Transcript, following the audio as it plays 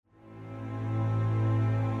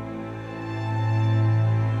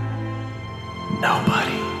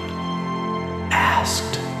Nobody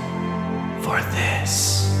asked for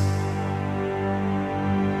this.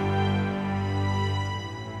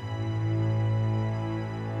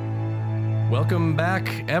 Welcome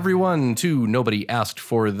back, everyone, to Nobody Asked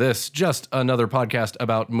for This, just another podcast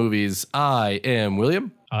about movies. I am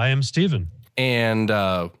William. I am Steven. And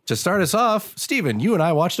to start us off, Steven, you and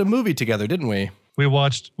I watched a movie together, didn't we? We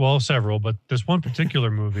watched, well, several, but this one particular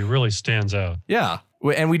movie really stands out. Yeah.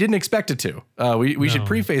 And we didn't expect it to. We should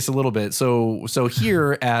preface a little bit. So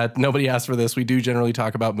here at Nobody Asked for This, we do generally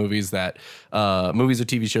talk about movies that movies or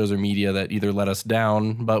TV shows or media that either let us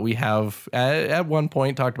down, but we have at one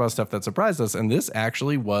point talked about stuff that surprised us. And this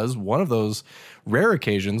actually was one of those rare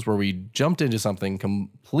occasions where we jumped into something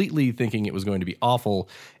completely thinking it was going to be awful,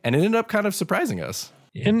 and it ended up kind of surprising us.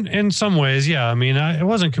 In some ways, yeah. I mean, it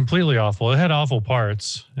wasn't completely awful. It had awful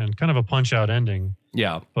parts and kind of a punch-out ending.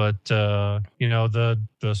 Yeah. But, the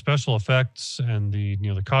special effects and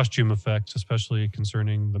the costume effects, especially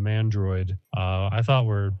concerning the Mandroid, I thought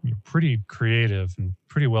were pretty creative and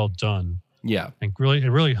pretty well done. Yeah. And it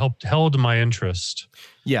really held my interest.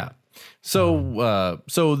 Yeah. So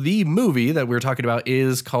the movie that we're talking about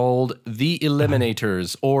is called The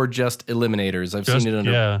Eliminators, or just Eliminators.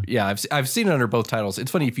 I've seen it under both titles. It's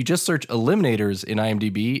funny, if you just search Eliminators in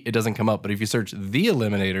IMDb, it doesn't come up, but if you search The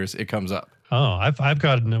Eliminators, it comes up. Oh, I've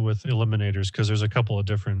gotten it with Eliminators because there's a couple of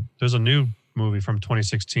different. There's a new movie from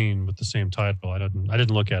 2016 with the same title. I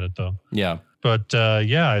didn't look at it though. Yeah, but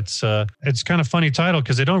it's kind of funny title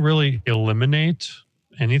because they don't really eliminate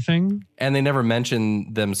anything, and they never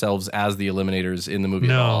mention themselves as the Eliminators in the movie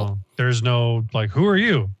at all. There's no like, who are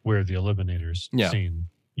you? We're the Eliminators scene.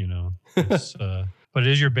 It's, but it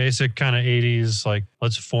is your basic kind of 80s like,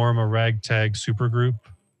 let's form a ragtag supergroup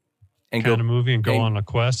and kind of movie and go on a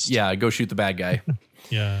quest. Yeah, go shoot the bad guy.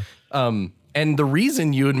 Yeah. And the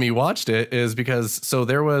reason you and me watched it is because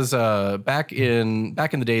there was back in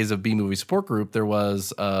the days of B Movie Support Group, there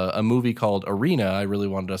was a movie called Arena I really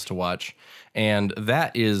wanted us to watch, and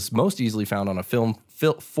that is most easily found on a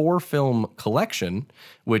four-film collection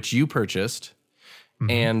which you purchased.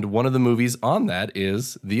 Mm-hmm. And one of the movies on that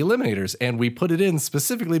is The Eliminators, and we put it in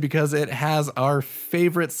specifically because it has our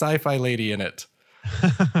favorite sci-fi lady in it.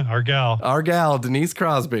 Our gal, Denise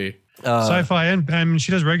Crosby. Sci-fi, and I mean,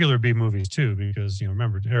 she does regular B movies too, because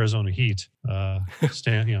remember Arizona Heat,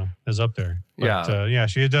 is up there. But,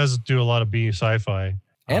 she does do a lot of B sci-fi,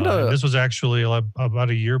 and this was actually about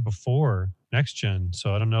a year before Next Gen.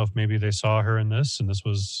 So I don't know if maybe they saw her in this, and this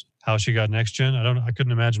was how she got Next Gen. I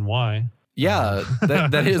couldn't imagine why. Yeah,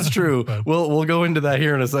 that is true. We'll go into that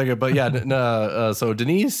here in a second. But yeah, so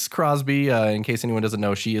Denise Crosby, in case anyone doesn't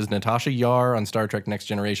know, she is Natasha Yar on Star Trek Next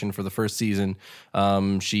Generation for the first season.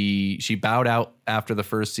 She bowed out after the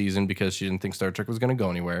first season because she didn't think Star Trek was going to go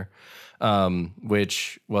anywhere,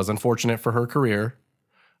 which was unfortunate for her career.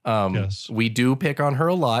 Yes. We do pick on her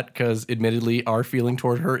a lot because admittedly our feeling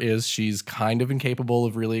toward her is she's kind of incapable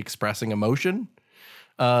of really expressing emotion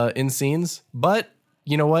in scenes, but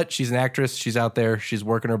you know what? She's an actress. She's out there. She's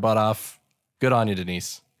working her butt off. Good on you,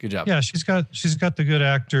 Denise. Good job. Yeah, she's got the good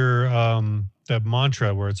actor that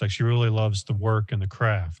mantra where it's like she really loves the work and the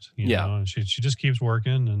craft. You know? And she just keeps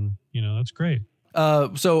working, and that's great.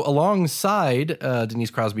 So alongside Denise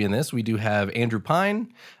Crosby in this, we do have Andrew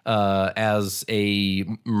Pine as a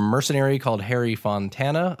mercenary called Harry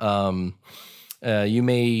Fontana. You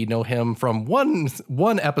may know him from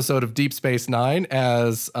one episode of Deep Space Nine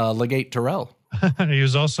as Legate Terrell. He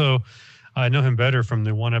was also, I know him better from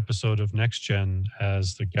the one episode of Next Gen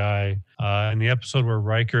as the guy in the episode where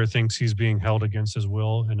Riker thinks he's being held against his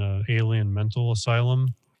will in an alien mental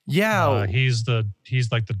asylum. Yeah. He's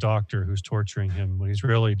like the doctor who's torturing him when he's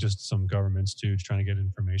really just some government stooge trying to get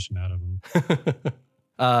information out of him.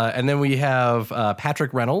 And then we have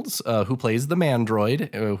Patrick Reynolds, who plays the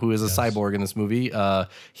Mandroid, who is a cyborg in this movie.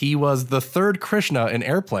 He was the third Krishna in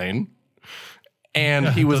Airplane. And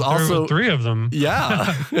he was also three of them.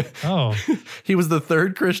 Yeah. Oh, he was the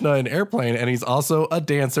third Krishna in Airplane, and he's also a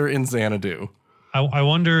dancer in Xanadu. I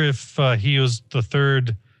wonder if he was the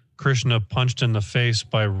third Krishna punched in the face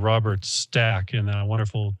by Robert Stack in that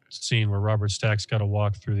wonderful scene where Robert Stack's got to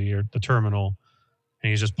walk through the terminal, and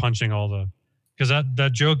he's just punching all the. Because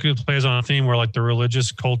that joke plays on a theme where like the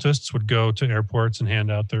religious cultists would go to airports and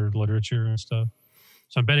hand out their literature and stuff.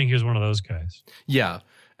 So I'm betting he was one of those guys. Yeah.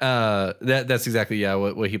 That's exactly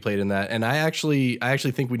what he played in that, and I actually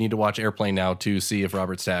think we need to watch Airplane now to see if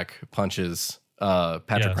Robert Stack punches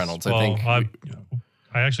Patrick Reynolds. Well,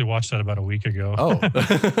 I actually watched that about a week ago. Oh.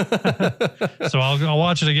 So I'll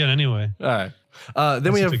watch it again anyway. All right.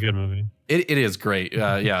 Then we have a good movie. It is great.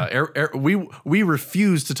 Yeah. We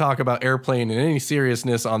refuse to talk about Airplane in any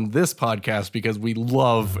seriousness on this podcast because we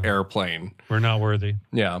love Airplane. We're not worthy.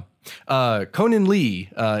 Yeah. Conan Lee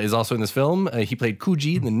is also in this film. He played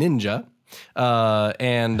Kuji, the ninja.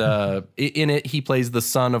 In it, he plays the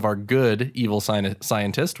son of our good evil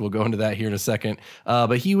scientist. We'll go into that here in a second.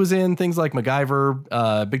 But he was in things like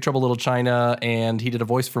MacGyver, Big Trouble Little China, and he did a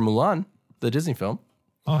voice for Mulan, the Disney film.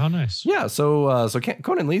 Oh, how nice! Yeah, so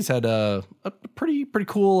Conan Lee's had a pretty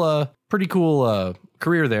cool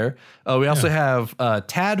career there. We also have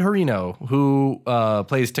Tad Harino, who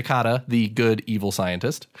plays Takada, the good evil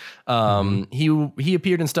scientist. He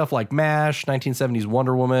appeared in stuff like MASH, 1970s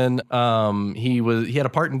Wonder Woman. He had a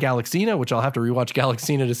part in Galaxina, which I'll have to rewatch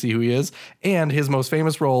Galaxina to see who he is. And his most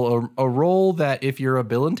famous role, a role that if you're a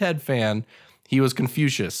Bill and Ted fan, he was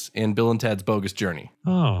Confucius in Bill and Ted's Bogus Journey.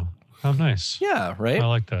 Oh, how nice! Yeah, right. I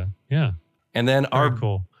like that. Yeah, and then very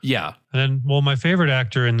cool. Yeah, and then my favorite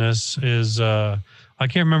actor in this is I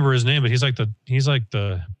can't remember his name, but he's like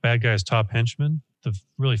the bad guy's top henchman, the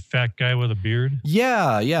really fat guy with a beard.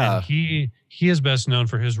 Yeah. And he is best known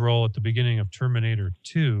for his role at the beginning of Terminator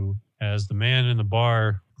 2 as the man in the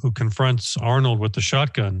bar who confronts Arnold with the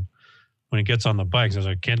shotgun when he gets on the bike. He says,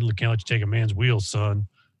 "I can't let you take a man's wheels, son.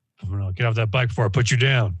 Get off that bike before I put you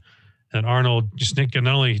down." And Arnold, not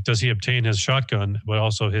only does he obtain his shotgun, but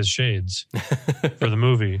also his shades for the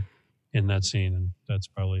movie in that scene. And that's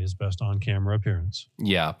probably his best on-camera appearance.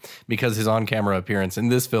 Yeah, because his on-camera appearance in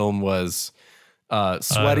this film was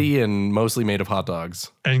sweaty and mostly made of hot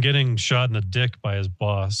dogs. And getting shot in the dick by his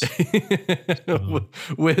boss.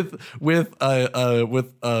 with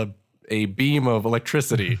a beam of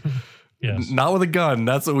electricity. Yes. Not with a gun.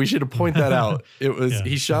 That's what we should point that out. It was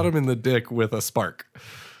he shot him in the dick with a spark.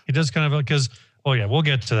 He does kind of because we'll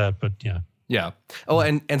get to that, but yeah. Yeah. Oh,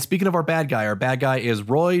 and speaking of our bad guy is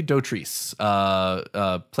Roy Dotrice,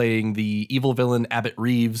 playing the evil villain Abbott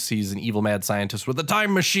Reeves. He's an evil mad scientist with a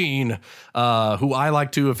time machine, who I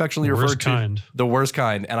like to affectionately refer to the worst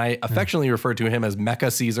kind, and I affectionately refer to him as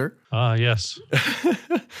Mecha Caesar. Yes.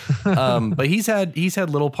 But he's had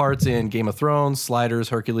little parts in Game of Thrones, Sliders,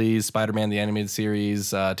 Hercules, Spider-Man the Animated Series,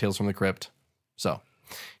 Tales from the Crypt. So.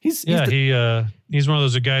 He's one of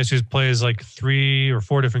those guys who plays like 3 or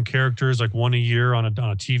 4 different characters, like one a year on a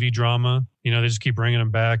TV drama. You know, they just keep bringing him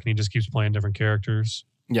back, and he just keeps playing different characters.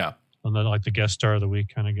 Yeah, and then like the guest star of the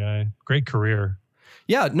week kind of guy. Great career.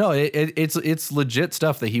 Yeah, no, it's legit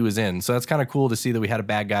stuff that he was in. So that's kind of cool to see that we had a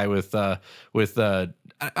bad guy with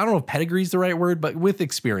I don't know if pedigree is the right word, but with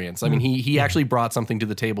experience. I mean, he actually brought something to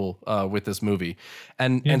the table with this movie,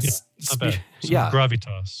 and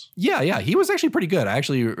gravitas. Yeah, he was actually pretty good. I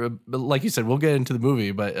actually, like you said, we'll get into the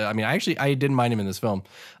movie, but I mean, I didn't mind him in this film.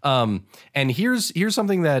 And here's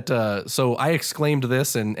something that so I exclaimed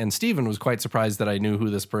this, and Steven was quite surprised that I knew who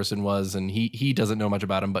this person was, and he doesn't know much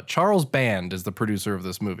about him. But Charles Band is the producer of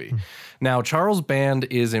this movie. Now, Charles Band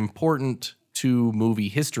is important to movie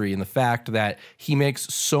history in the fact that he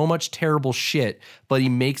makes so much terrible shit, but he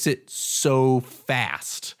makes it so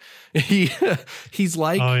fast. He's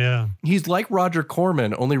like Roger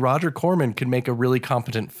Corman, only Roger Corman can make a really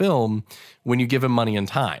competent film when you give him money and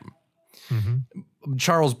time. Mm-hmm.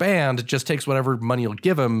 Charles Band just takes whatever money you'll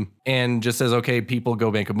give him and just says, okay, people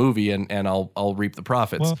go make a movie and I'll reap the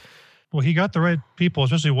profits. Well, he got the right people,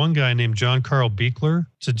 especially one guy named John Carl Buechler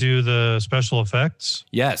to do the special effects.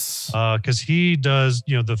 Yes. Because he does,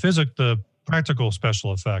 the practical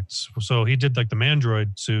special effects. So he did like the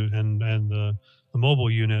Mandroid suit and the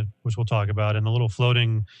mobile unit, which we'll talk about, and the little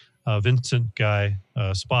floating Vincent guy,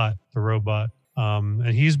 Spot, the robot. And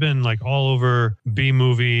he's been like all over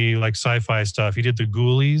B-movie, like sci-fi stuff. He did the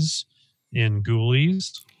Ghoulies in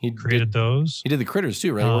Ghoulies. He created those. He did the Critters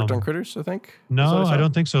too, right? He worked on Critters, I think. No, I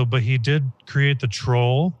don't think so. But he did create the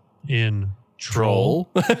Troll in Troll.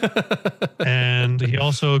 And he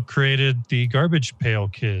also created the Garbage Pail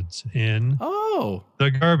Kids in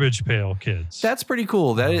the Garbage Pail Kids. That's pretty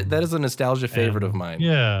cool. That is a nostalgia favorite of mine.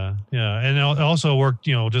 Yeah. And also worked,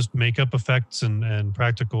 just makeup effects and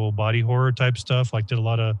practical body horror type stuff. Like did a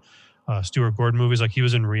lot of Stuart Gordon movies. Like he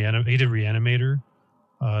was in he did Reanimator.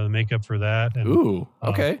 The makeup for that. And, ooh,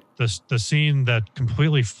 okay. The scene that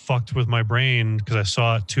completely fucked with my brain because I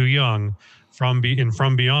saw it too young From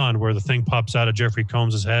Beyond, where the thing pops out of Jeffrey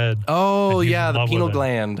Combs' head. Oh yeah, the pineal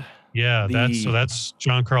gland. Yeah, that's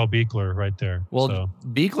John Carl Buechler right there. Well,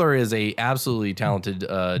 Buechler is a absolutely talented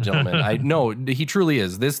gentleman. I know he truly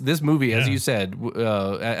is. This movie, as you said,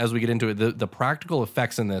 as we get into it, the practical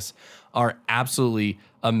effects in this are absolutely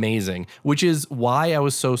amazing, which is why I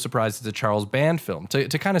was so surprised it's a Charles Band film, to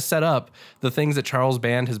kind of set up the things that Charles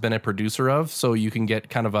Band has been a producer of, so you can get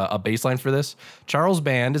kind of a baseline for this. Charles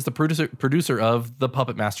Band is the producer of the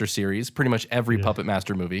Puppet Master series, pretty much every Puppet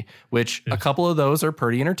Master movie, which a couple of those are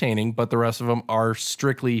pretty entertaining, but the rest of them are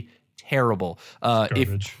strictly terrible.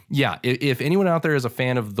 If anyone out there is a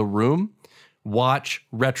fan of The Room, watch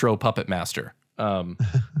Retro Puppet Master.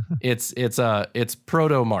 It's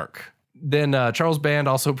proto Mark. Then Charles Band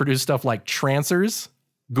also produced stuff like Trancers,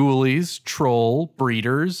 Ghoulies, Troll,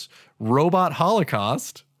 Breeders, Robot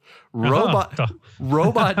Holocaust, Robot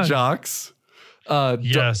Jocks,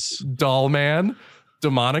 Doll Man,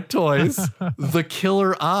 Demonic Toys, The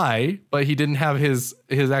Killer Eye, but he didn't have his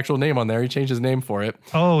actual name on there. He changed his name for it.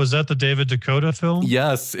 Oh, is that the David Dakota film?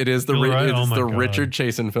 Yes, it is the Richard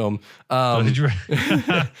Chasen film.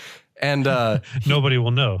 And nobody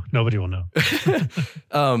will know. Nobody will know.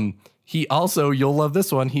 He also, you'll love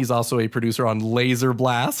this one, he's also a producer on Laser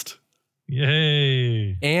Blast.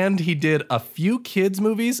 Yay. And he did a few kids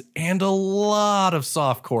movies and a lot of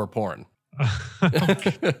softcore porn.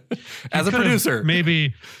 As a producer.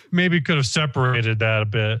 Maybe could have separated that a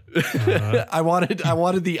bit. I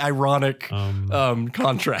wanted the ironic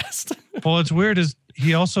contrast. Well, it's weird is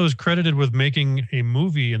he also is credited with making a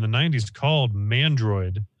movie in the 90s called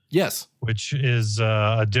Mandroid. Yes. Which is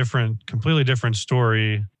a completely different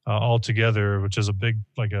story altogether, which is a big,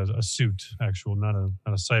 like a suit, actual, not a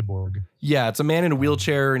cyborg. Yeah, it's a man in a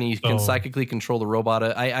wheelchair, and he can psychically control the robot.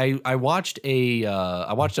 I watched a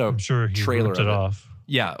I'm sure he trailer ripped it off.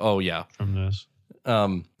 Yeah. Oh yeah. From this.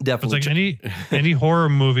 Definitely. It's like any horror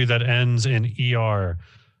movie that ends in ER,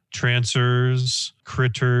 Trancers,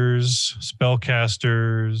 Critters,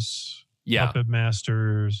 Spellcasters, Puppet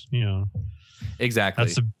Masters,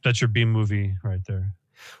 Exactly. That's your B movie right there.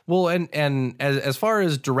 Well, and as far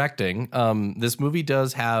as directing, this movie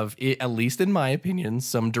does have, at least in my opinion,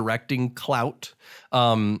 some directing clout.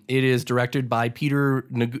 It is directed by Peter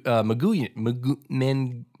Manoogian.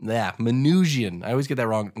 I always get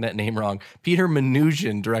that name wrong. Peter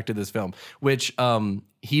Manoogian directed this film, which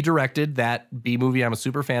he directed that B movie I'm a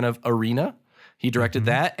super fan of, Arena. He directed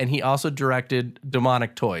that, and he also directed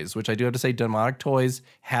Demonic Toys, which I do have to say, Demonic Toys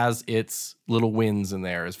has its little wins in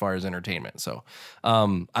there as far as entertainment. So,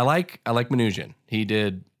 I like Manoogian. He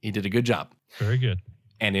did a good job. Very good.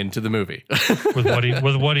 And into the movie with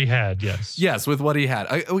what he had. Yes, with what he had.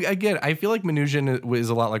 I feel like Manoogian is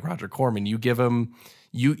a lot like Roger Corman. You give him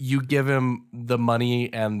the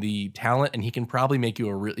money and the talent, and he can probably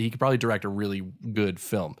he could probably direct a really good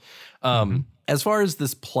film. As far as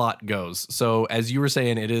this plot goes, so as you were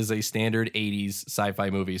saying, it is a standard 80s sci-fi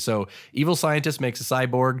movie. So evil scientist makes a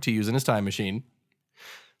cyborg to use in his time machine.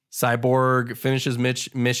 Cyborg finishes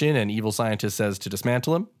mission, and evil scientist says to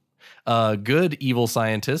dismantle him. Good evil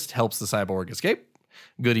scientist helps the cyborg escape.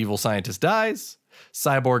 Good evil scientist dies.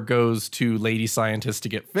 Cyborg goes to lady scientist to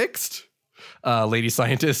get fixed. Lady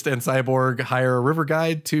scientist and cyborg hire a river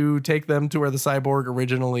guide to take them to where the cyborg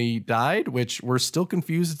originally died, which we're still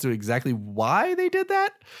confused as to exactly why they did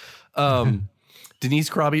that. Denise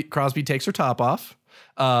Crosby takes her top off.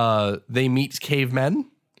 They meet cavemen.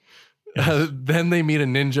 Then they meet a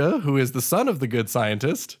ninja who is the son of the good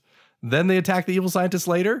scientist. Then they attack the evil scientist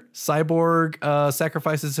later. Cyborg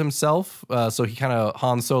sacrifices himself, so he kind of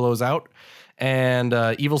Han Solo's out. And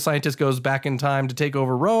evil scientist goes back in time to take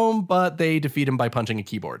over Rome, but they defeat him by punching a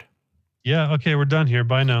keyboard. Yeah, okay, we're done here.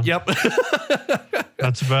 Bye now. Yep.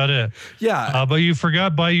 That's about it. Yeah. But you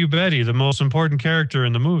forgot Bayou Betty, the most important character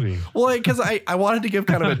in the movie. Well, because I wanted to give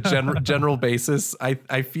kind of a general basis.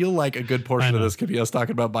 I feel like a good portion of this could be us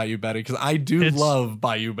talking about Bayou Betty, because I love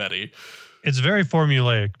Bayou Betty. It's very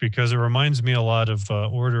formulaic because it reminds me a lot of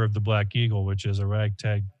Order of the Black Eagle, which is a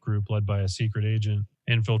ragtag group led by a secret agent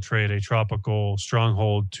infiltrate a tropical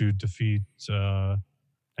stronghold to defeat an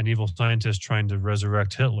evil scientist trying to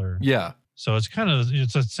resurrect Hitler. Yeah. So it's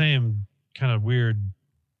the same kind of weird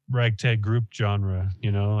ragtag group genre,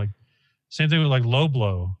 like same thing with like Low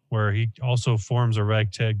Blow, where he also forms a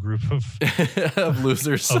ragtag group of of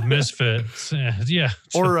losers, of misfits. Yeah.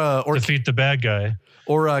 Or defeat the bad guy.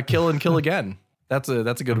 Or Kill and Kill Again. That's a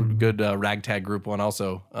good ragtag group one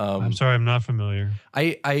also. I'm sorry, I'm not familiar.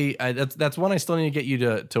 That's one I still need to get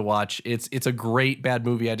you to watch. It's a great bad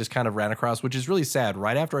movie I just kind of ran across, which is really sad.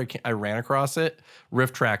 Right after I ran across it,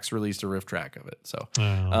 Riff Tracks released a riff track of it. So,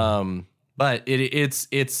 but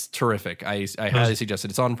it's terrific. I highly suggest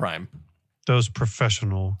it. It's on Prime. Those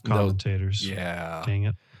professional commentators. Yeah. Dang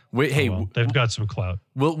it. Wait, hey, they've got some clout.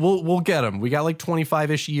 We'll get them. We got like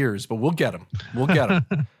 25-ish years, but we'll get them. We'll get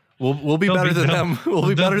them. We'll be better than them. We'll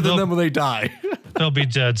be better than them when they die. They'll be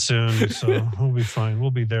dead soon, so we'll be fine.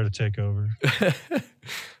 We'll be there to take over.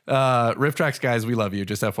 Riff Tracks guys, we love you.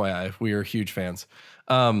 Just FYI, we are huge fans.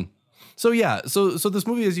 So this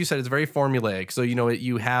movie, as you said, it's very formulaic. So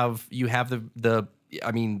you have the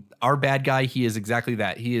I mean, our bad guy, he is exactly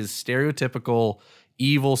that. He is stereotypical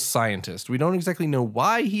evil scientist. We don't exactly know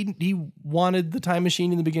why he wanted the time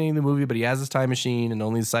machine in the beginning of the movie, but he has this time machine and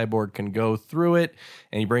only the cyborg can go through it.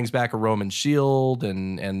 And he brings back a Roman shield,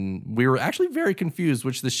 and we were actually very confused,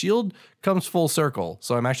 which the shield comes full circle.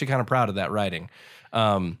 So I'm actually kind of proud of that writing.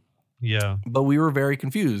 Yeah. But we were very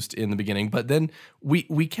confused in the beginning. But then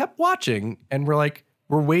we kept watching and we're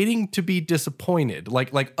waiting to be disappointed,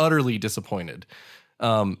 like utterly disappointed.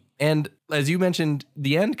 And as you mentioned,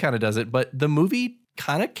 the end kind of does it, but the movie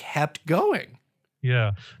kind of kept going.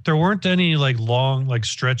 Yeah. There weren't any like long like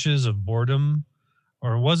stretches of boredom,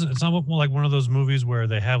 or it's not like one of those movies where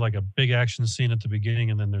they have like a big action scene at the beginning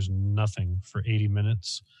and then there's nothing for 80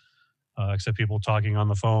 minutes, except people talking on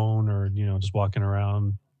the phone or, just walking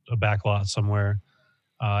around a back lot somewhere.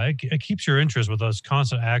 It keeps your interest with those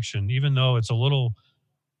constant action, even though it's a little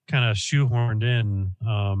kind of shoehorned in,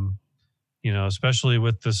 especially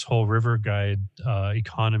with this whole river guide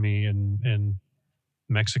economy in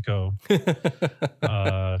Mexico.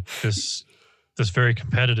 This very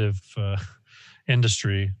competitive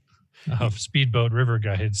industry of speedboat river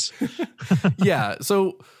guides. Yeah.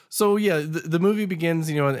 So the movie begins,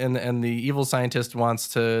 and the evil scientist wants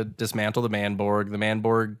to dismantle the Manborg. The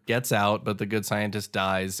Manborg gets out, but the good scientist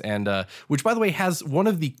dies. And which, by the way, has one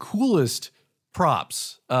of the coolest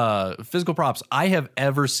physical props I have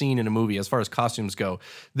ever seen in a movie as far as costumes go.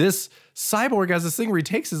 This cyborg has this thing where he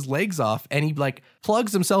takes his legs off and he like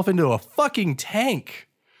plugs himself into a fucking tank.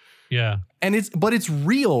 Yeah. And it's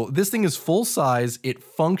real. This thing is full size. It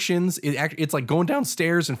functions. It's like going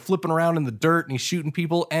downstairs and flipping around in the dirt and he's shooting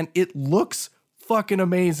people, and it looks fucking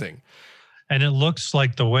amazing. And it looks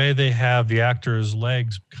like the way they have the actor's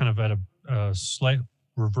legs kind of at a slight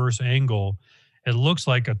reverse angle, it looks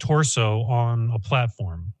like a torso on a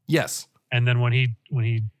platform. Yes. And then when he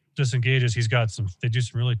disengages, they do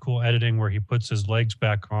some really cool editing where he puts his legs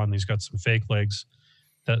back on. He's got some fake legs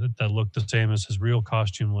that look the same as his real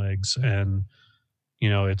costume legs. And,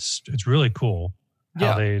 it's really cool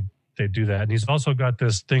how they do that. And he's also got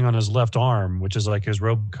this thing on his left arm, which is like his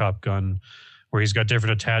RoboCop gun, where he's got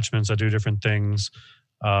different attachments that do different things.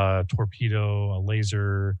 Torpedo, a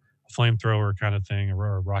laser, a flamethrower kind of thing,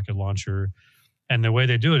 or a rocket launcher. And the way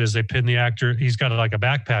they do it is they pin the actor. He's got like a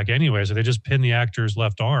backpack anyway, so they just pin the actor's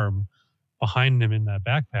left arm behind him in that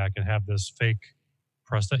backpack and have this fake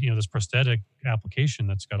prosthetic application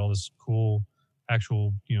that's got all this cool,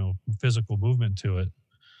 actual, physical movement to it.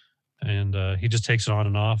 And he just takes it on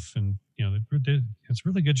and off, and it's a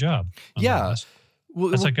really good job. Yeah,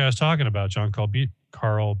 that's like I was talking about, John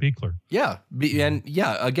Carl Buechler. Yeah. And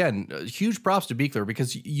again, huge props to Buechler,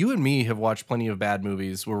 because you and me have watched plenty of bad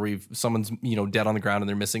movies where someone's, dead on the ground and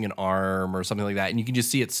they're missing an arm or something like that. And you can just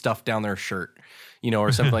see it stuffed down their shirt,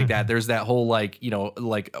 or something like that. There's that whole like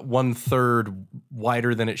 1/3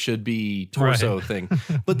 wider than it should be torso thing.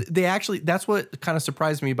 But that's what kind of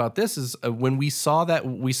surprised me about this is when we saw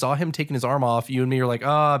him taking his arm off, you and me were like,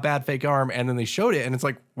 bad fake arm. And then they showed it and it's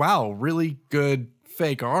like, wow, really good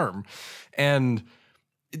fake arm. And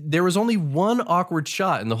there was only one awkward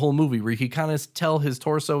shot in the whole movie where you could kind of tell his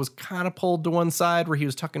torso was kind of pulled to one side where he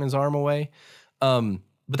was tucking his arm away.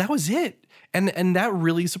 But that was it. And that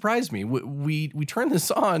really surprised me. We turned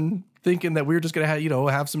this on thinking that we were just going to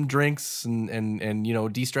have some drinks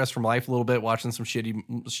and de-stress from life a little bit, watching some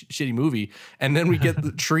shitty movie. And then we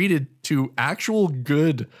get treated to actual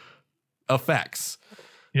good effects.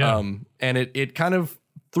 Yeah. And it kind of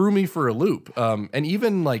threw me for a loop. And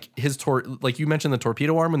even like like you mentioned the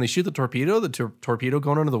torpedo arm, when they shoot the torpedo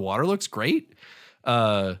going under the water looks great.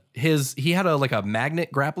 He had a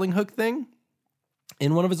magnet grappling hook thing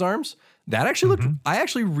in one of his arms. That actually looked, I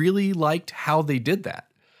actually really liked how they did that.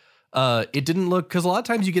 It didn't look, because a lot of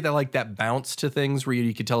times you get that bounce to things where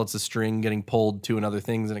you can tell it's a string getting pulled to another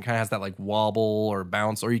things, and it kind of has that like wobble or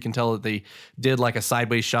bounce, or you can tell that they did like a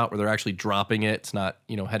sideways shot where they're actually dropping it. It's not,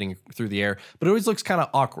 heading through the air, but it always looks kind of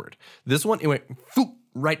awkward. This one, it went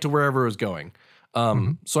right to wherever it was going.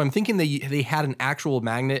 So I'm thinking they had an actual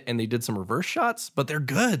magnet and they did some reverse shots, but they're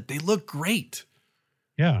good. They look great.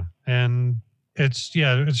 Yeah. And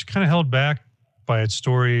it's kind of held back by its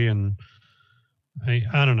story, and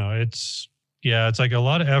I don't know. It's like a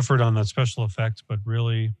lot of effort on that special effects, but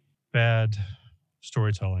really bad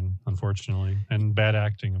storytelling, unfortunately, and bad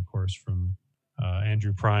acting, of course, from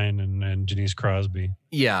Andrew Prine and Denise Crosby.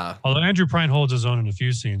 Yeah. Although Andrew Prine holds his own in a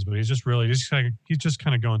few scenes, but he's just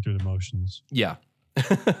kind of going through the motions. Yeah.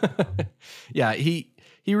 Yeah, he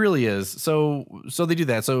really is. So they do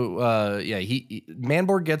that. So he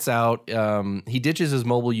Manborg gets out. He ditches his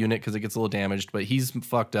mobile unit because it gets a little damaged, but he's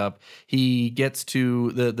fucked up. He gets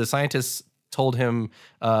to the scientists told him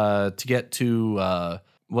to get to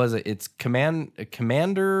it's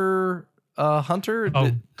Commander Hunter?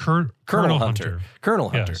 Colonel Hunter. Colonel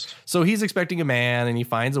Hunter. Yes. So he's expecting a man and he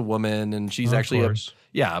finds a woman and she's actually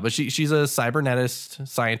but she's a cybernetist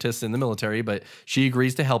scientist in the military, but she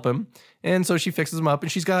agrees to help him. And so she fixes him up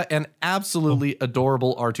and she's got an absolutely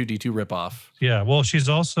adorable R2-D2 ripoff. Yeah. Well, she's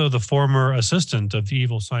also the former assistant of the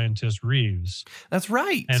evil scientist Reeves. That's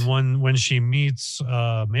right. And when she meets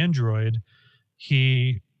Mandroid,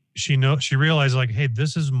 she realized like, hey,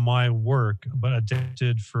 this is my work, but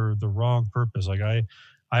adapted for the wrong purpose. Like I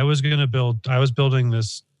was building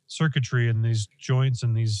this circuitry and these joints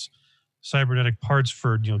and these cybernetic parts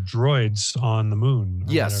for droids on the moon, or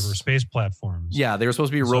whatever, space platforms. Yeah, they were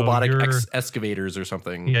supposed to be robotic excavators or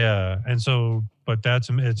something. Yeah, and so, but it's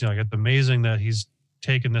amazing that he's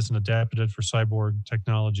taken this and adapted it for cyborg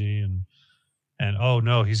technology and oh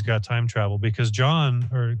no, he's got time travel because John,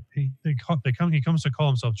 or he comes to call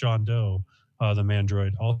himself John Doe, the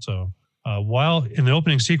Mandroid. Also, while in the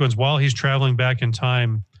opening sequence, while he's traveling back in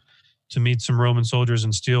time to meet some Roman soldiers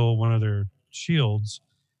and steal one of their shields,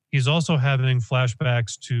 he's also having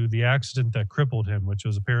flashbacks to the accident that crippled him, which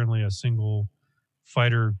was apparently a single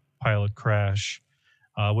fighter pilot crash,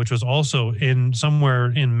 which was also somewhere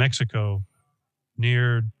in Mexico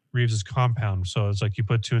near Reeves's compound. So it's like you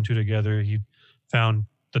put two and two together. He found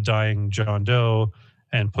the dying John Doe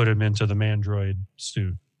and put him into the Mandroid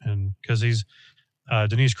suit. And because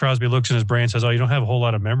Denise Crosby looks in his brain and says, oh, you don't have a whole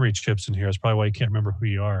lot of memory chips in here. That's probably why you can't remember who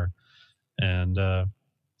you are. And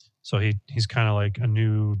so he's kind of like a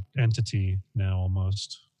new entity now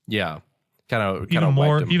almost. Yeah. Kind of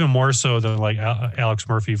even more so than like Alex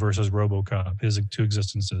Murphy versus RoboCop, his two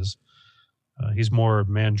existences. He's more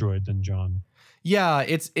Mandroid than John. Yeah,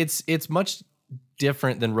 it's much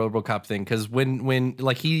different than RoboCop thing because when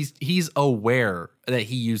like he's aware that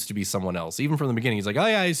he used to be someone else even from the beginning. He's like, oh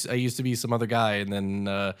yeah, I used to be some other guy, and then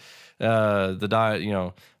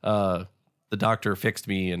the doctor fixed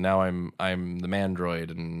me and now I'm the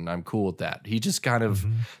Mandroid and I'm cool with that. He just kind of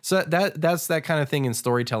so that's that kind of thing in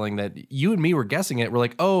storytelling that you and me were guessing it. We're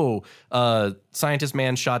like, oh, scientist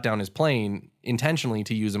man shot down his plane intentionally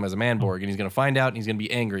to use him as a Manborg, and he's going to find out and he's going to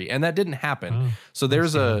be angry, and that didn't happen. So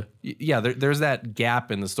there's there's that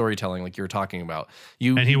gap in the storytelling like you were talking about.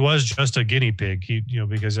 And he was just a guinea pig. He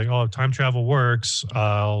because like, oh, if time travel works,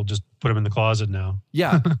 I'll just put him in the closet now.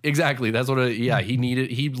 Yeah, exactly. That's what.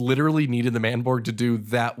 He literally needed the Manborg to do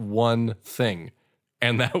that one thing,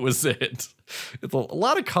 and that was it. It's a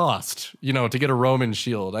lot of cost, to get a Roman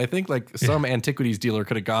shield. I think like some antiquities dealer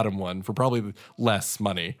could have got him one for probably less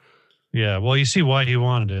money. Yeah, well, you see why he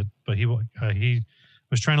wanted it, but he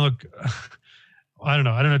was trying to look. I don't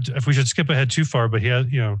know if we should skip ahead too far, but he has,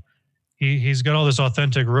 he's got all this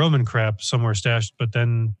authentic Roman crap somewhere stashed, but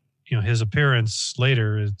then his appearance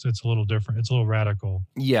later it's a little different. It's a little radical.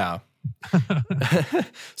 Yeah.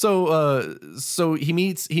 So he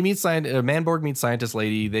meets Manborg meets scientist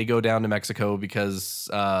lady. They go down to Mexico because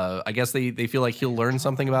I guess they feel like he'll learn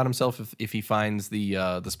something about himself if he finds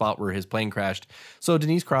the spot where his plane crashed. So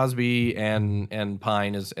Denise Crosby and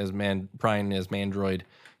Prine as Mandroid,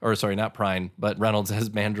 or sorry, not Prine, but Reynolds as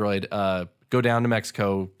Mandroid, go down to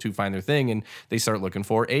Mexico to find their thing, and they start looking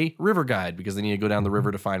for a river guide because they need to go down the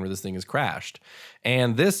river to find where this thing has crashed.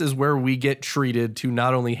 And this is where we get treated to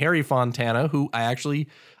not only Harry Fontana, who I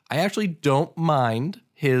actually don't mind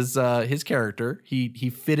his character. He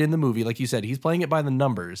fit in the movie, like you said. He's playing it by the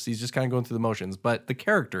numbers. He's just kind of going through the motions, but the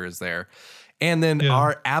character is there. And then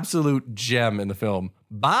our absolute gem in the film,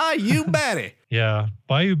 Bayou Betty. Yeah,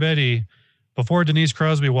 Bayou Betty. Before Denise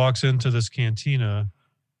Crosby walks into this cantina,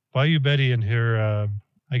 Bayou Betty and her,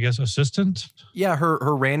 I guess, assistant? Yeah,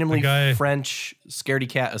 her randomly French scaredy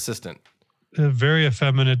cat assistant. A very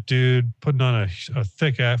effeminate dude putting on a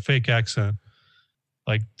thick fake accent.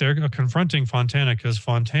 Like, they're confronting Fontana because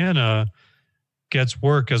Fontana gets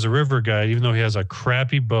work as a river guide, even though he has a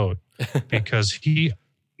crappy boat, because he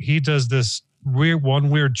does this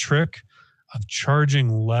weird trick of charging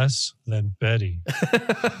less than Betty.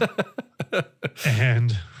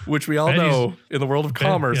 And which we all know in the world of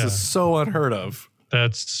commerce is so unheard of.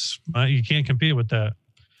 That's you can't compete with that,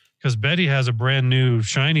 because Betty has a brand new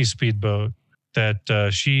shiny speedboat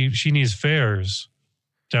that she needs fares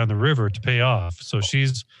down the river to pay off. So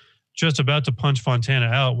she's just about to punch Fontana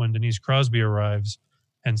out when Denise Crosby arrives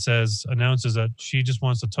and announces that she just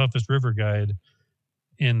wants the toughest river guide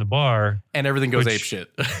in the bar. And everything goes apeshit.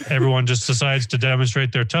 Everyone just decides to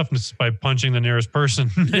demonstrate their toughness by punching the nearest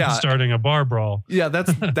person and starting a bar brawl. Yeah,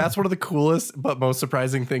 that's one of the coolest but most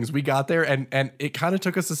surprising things. We got there and it kind of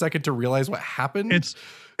took us a second to realize what happened. It's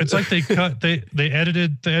like the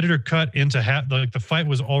editor cut into like the fight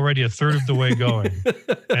was already a third of the way going.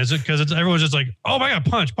 Because everyone's just like, oh my God,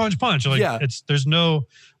 punch. Like there's no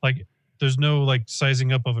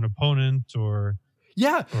sizing up of an opponent or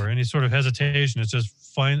any sort of hesitation. It's just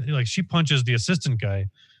fine. Like she punches the assistant guy,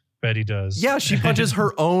 Betty does. Yeah, she punches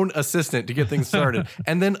her own assistant to get things started,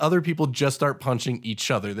 and then other people just start punching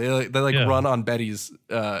each other. They run on Betty's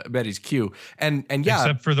cue, and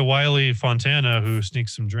except for the wily Fontana who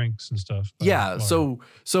sneaks some drinks and stuff. So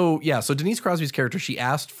Denise Crosby's character, she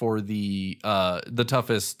asked for the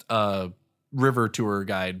toughest river tour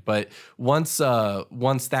guide, but once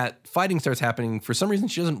that fighting starts happening, for some reason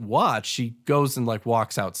she doesn't watch. She goes and like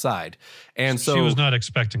walks outside, and so she was not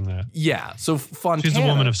expecting that. Yeah, so Fontana, she's a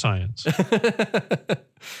woman of science.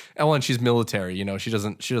 And she's military, she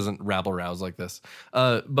doesn't rabble rouse like this.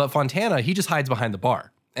 But Fontana, he just hides behind the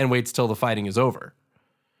bar and waits till the fighting is over.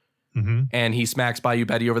 Mm-hmm. And he smacks Bayou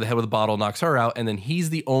Betty over the head with a bottle, knocks her out, and then he's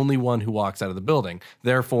the only one who walks out of the building.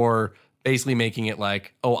 Therefore, basically making it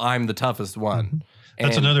like, oh, I'm the toughest one. Mm-hmm.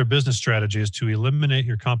 That's another business strategy, is to eliminate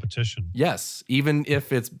your competition. Yes, even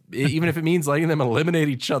if it means letting them eliminate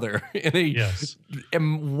each other in a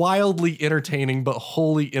wildly entertaining but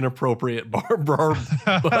wholly inappropriate bar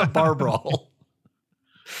brawl.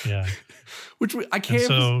 Yeah, which I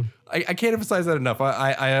can't. I can't emphasize that enough.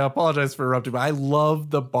 I apologize for interrupting, but I love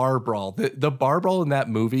the bar brawl. The bar brawl in that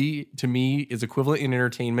movie to me is equivalent in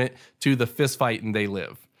entertainment to the fist fight in They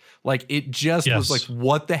Live. Like it just was like,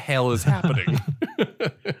 what the hell is happening?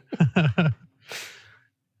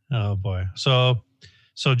 Oh boy. So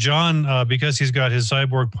John, because he's got his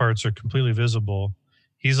cyborg parts are completely visible.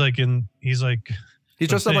 He's dressed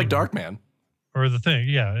up like Darkman or the Thing.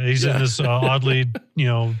 Yeah. He's in this oddly,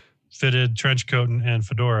 fitted trench coat and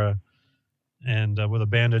fedora and with a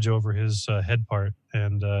bandage over his head part.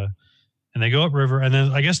 And they go upriver. And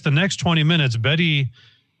then I guess the next 20 minutes, Betty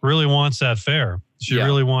really wants that fare. She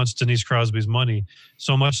really wants Denise Crosby's money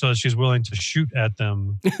so much so that she's willing to shoot at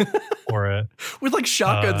them for it. With like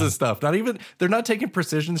shotguns and stuff. They're not taking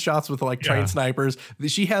precision shots with like trained snipers.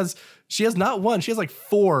 She has not one, she has like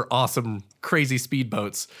 4 awesome, crazy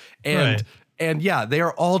speedboats. And they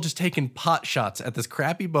are all just taking pot shots at this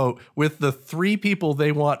crappy boat with the 3 people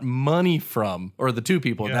they want money from, or the 2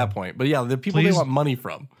 people at that point. But the people they want money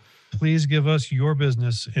from. Please give us your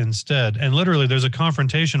business instead. And literally there's a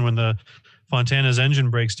confrontation when the Fontana's engine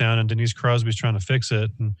breaks down and Denise Crosby's trying to fix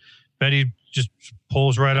it. And Betty just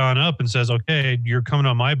pulls right on up and says, okay, you're coming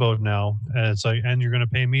on my boat now. And it's like, and you're going to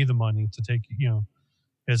pay me the money to take,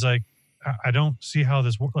 it's like, I don't see how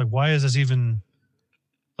this works. Like, why is this even,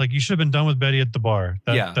 like, you should have been done with Betty at the bar.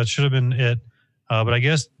 That should have been it. But I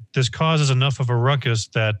guess this causes enough of a ruckus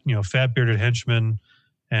that, fat bearded henchman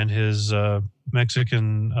and his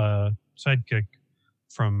Mexican sidekick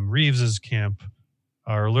from Reeves's camp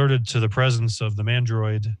are alerted to the presence of the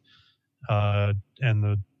Mandroid and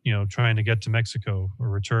the trying to get to Mexico or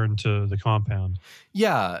return to the compound.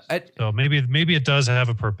 Yeah. So maybe it does have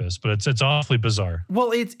a purpose, but it's awfully bizarre.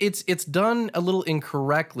 Well, it's done a little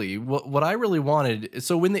incorrectly. What I really wanted,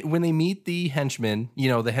 so when they meet the henchman,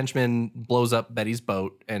 the henchman blows up Betty's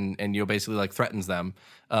boat and basically like threatens them.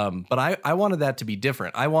 But I wanted that to be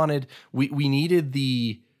different. I wanted we needed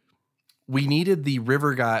the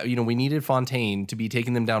river guy, we needed Fontaine to be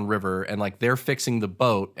taking them down river and like they're fixing the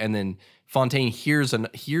boat, and then Fontaine hears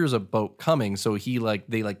a boat coming, so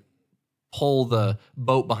they pull the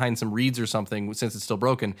boat behind some reeds or something since it's still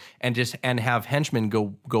broken, and have henchmen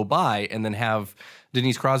go by, and then have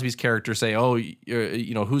Denise Crosby's character say, "Oh,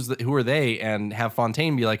 who are they?" and have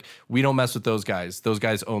Fontaine be like, "We don't mess with those guys. Those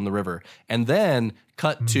guys own the river." And then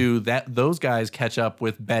cut to that those guys catch up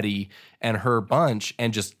with Betty and her bunch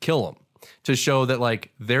and just kill them, to show that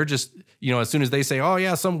like they're just as soon as they say, "Oh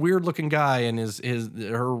yeah, some weird looking guy and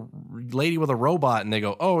her lady with a robot," and they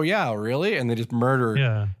go, "Oh yeah, really?" and they just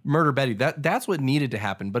murder Betty. That's what needed to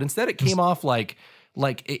happen. But instead it came off like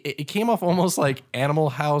it came off almost like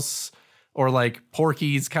Animal House or like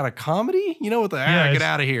Porky's kind of comedy, with the get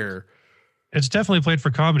out of here. It's definitely played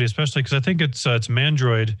for comedy, especially because I think it's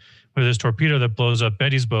Mandroid with his torpedo that blows up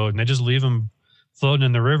Betty's boat, and they just leave him floating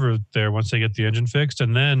in the river there once they get the engine fixed,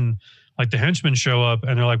 and then like the henchmen show up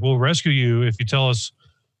and they're like, "We'll rescue you if you tell us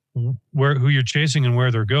who you're chasing and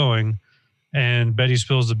where they're going." and Betty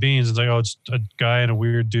spills the beans. It's like, oh, it's a guy and a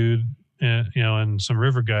weird dude, and some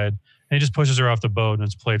river guide. And he just pushes her off the boat, and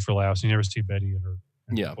it's played for laughs. You never see Betty and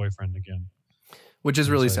her boyfriend again. Which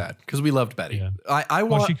is really sad because we loved Betty. Yeah. I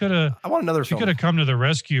want another She film. could have come to the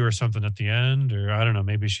rescue or something at the end, or I don't know.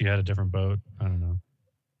 Maybe she had a different boat. I don't know.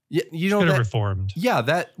 Yeah, She could have reformed. Yeah,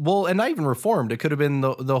 and not even reformed. It could have been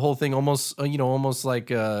the whole thing almost like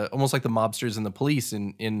the mobsters and the police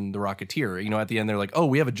in The Rocketeer. At the end they're like, oh,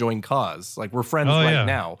 we have a joint cause. Like we're friends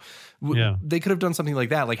now. Yeah. They could have done something like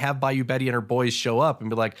that, like have Bayou Betty and her boys show up and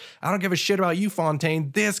be like, I don't give a shit about you,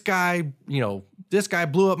 Fontaine. This guy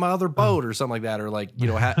blew up my other boat or something like that, or like,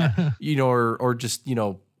 or just,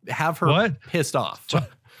 have her pissed off.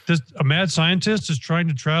 A mad scientist is trying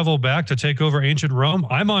to travel back to take over ancient Rome.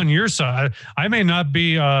 I'm on your side. I may not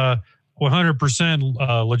be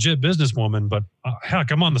 100% legit businesswoman, but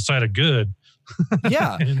heck, I'm on the side of good.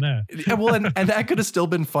 Yeah. In that. Well, and that could have still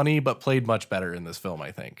been funny, but played much better in this film,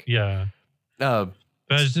 I think. Yeah. But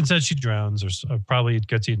instead she drowns or probably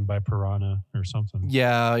gets eaten by piranha or something.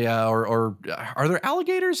 Yeah. Or are there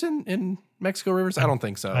alligators in Mexico rivers? I don't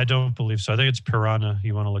think so. I don't believe so. I think it's piranha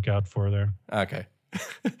you want to look out for there. Okay.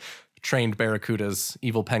 Trained barracudas,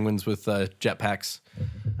 evil penguins with jetpacks.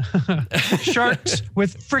 Sharks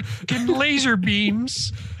with freaking laser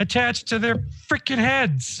beams attached to their freaking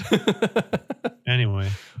heads. Anyway.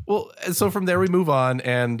 Well, so from there we move on,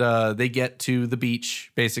 and they get to the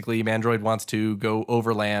beach. Basically, Mandroid wants to go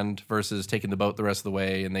overland versus taking the boat the rest of the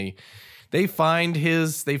way, and they find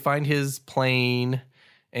his plane.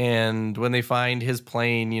 And when they find his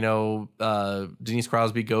plane, Denise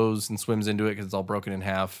Crosby goes and swims into it because it's all broken in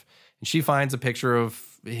half. And she finds a picture of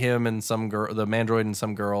him and some girl, the Mandroid and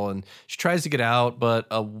some girl, and she tries to get out, but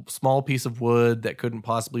a small piece of wood that couldn't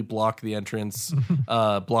possibly block the entrance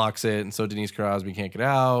blocks it, and so Denise Crosby can't get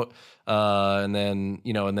out. And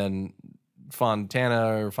then Fontaine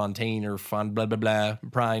or blah blah blah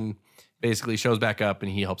Prine basically shows back up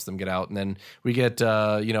and he helps them get out. And then we get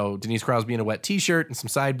Denise Crosby in a wet t-shirt and some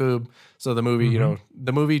side boob. So the movie,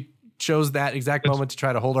 the movie chose that exact moment to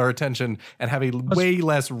try to hold our attention and have a way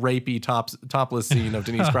less rapey topless scene of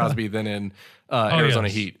Denise Crosby than in Arizona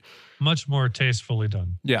Heat. Much more tastefully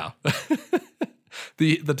done. Yeah.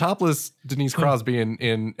 The topless Denise Crosby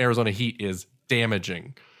in Arizona Heat is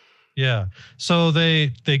damaging. Yeah. So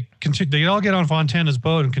they all get on Fontana's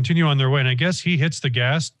boat and continue on their way. And I guess he hits the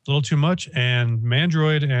gas a little too much, and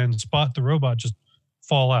Mandroid and Spot the robot just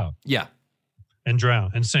fall out. Yeah. And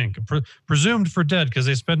drown and sink, presumed for dead because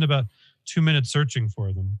they spend about 2 minutes searching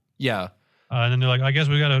for them. Yeah. And then they're like, I guess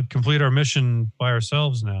we got to complete our mission by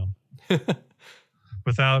ourselves now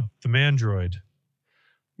without the Mandroid.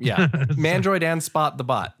 Yeah. Mandroid and Spot the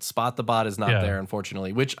bot. Spot the bot is not there,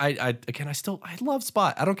 unfortunately, which I love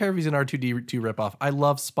Spot. I don't care if he's an R2D2 ripoff. I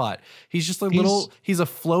love Spot. He's just he's a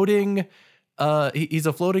floating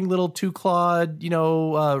little two-clawed,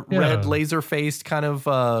 red laser-faced kind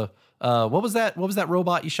of, what was that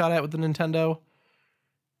robot you shot at with the Nintendo?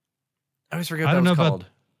 I always forget what that was called.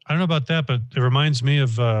 I don't know about that, but it reminds me of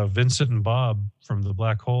Vincent and Bob from The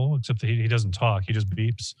Black Hole, except that he doesn't talk. He just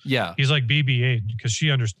beeps. Yeah. He's like BB-8 because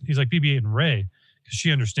he's like BB-8 and Ray because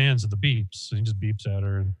she understands the beeps. So he just beeps at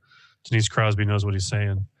her, and Denise Crosby knows what he's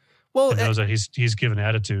saying. Well, knows that he's given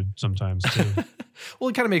attitude sometimes too. Well,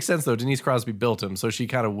 it kind of makes sense though. Denise Crosby built him, so she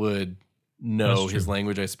kind of would know his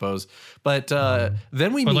language, I suppose. But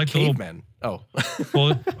then we meet like cavemen. I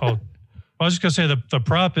was just gonna say the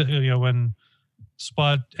prop. When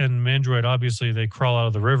Spot and Mandroid, obviously they crawl out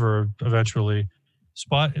of the river eventually.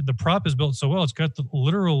 The prop is built so well. It's got the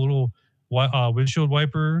literal little windshield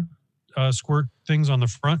wiper squirt things on the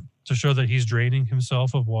front to show that he's draining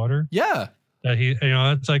himself of water. Yeah. That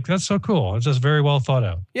it's like, that's so cool. It's just very well thought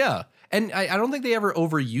out. Yeah. And I don't think they ever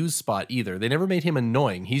overused Spot either. They never made him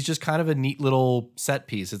annoying. He's just kind of a neat little set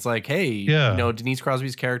piece. It's like, hey, Denise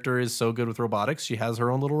Crosby's character is so good with robotics. She has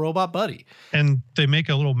her own little robot buddy. And they make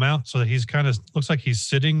a little mount so that he's kind of looks like he's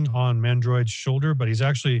sitting on Mandroid's shoulder, but he's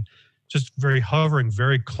actually just hovering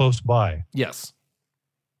very close by. Yes.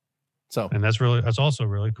 And that's also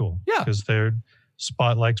really cool. Yeah. Because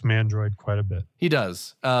Spot likes Mandroid quite a bit. He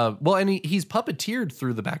does. And he's puppeteered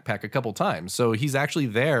through the backpack a couple times. So he's actually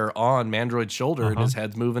there on Mandroid's shoulder and his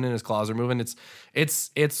head's moving and his claws are moving.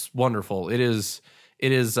 It's wonderful. It is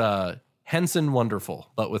Henson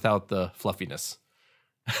wonderful, but without the fluffiness.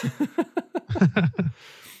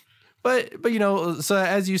 But so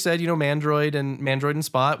as you said, Mandroid and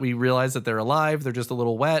Spot, we realize that they're alive. They're just a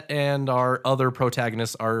little wet, and our other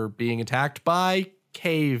protagonists are being attacked by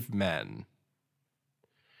cavemen.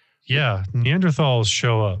 Yeah, Neanderthals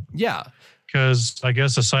show up. Yeah. Because I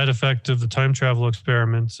guess a side effect of the time travel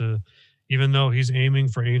experiments, even though he's aiming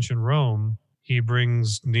for ancient Rome, he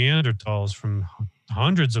brings Neanderthals from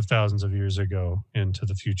hundreds of thousands of years ago into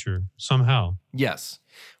the future somehow. Yes,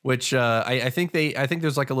 which I think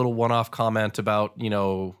there's like a little one-off comment about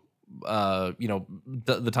the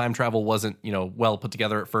time travel wasn't well put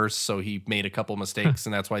together at first, so he made a couple mistakes,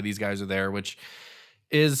 and that's why these guys are there, which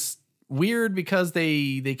is weird because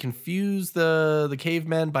they confuse the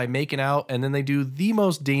cavemen by making out, and then they do the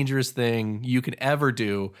most dangerous thing you can ever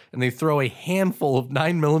do, and they throw a handful of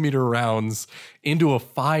 9mm rounds into a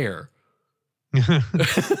fire. Yeah,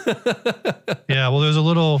 well, there's a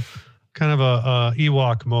little kind of a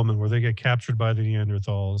Ewok moment where they get captured by the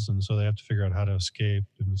Neanderthals, and so they have to figure out how to escape.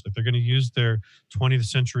 And it's like they're going to use their 20th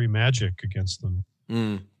century magic against them.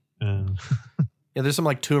 Mm. And yeah, there's some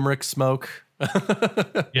like turmeric smoke.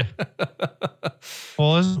 Yeah.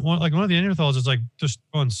 Well, one of the Neanderthals is like just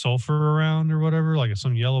throwing sulfur around or whatever, like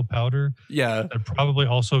some yellow powder. Yeah, that probably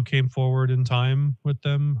also came forward in time with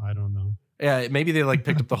them. I don't know. Yeah, maybe they like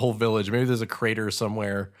picked up the whole village. Maybe there's a crater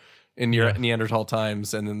somewhere in Neanderthal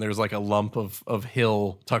times, and then there's like a lump of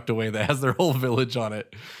hill tucked away that has their whole village on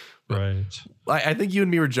it. Right. I think you and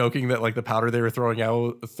me were joking that like the powder they were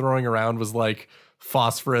throwing around was like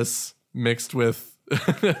phosphorus mixed with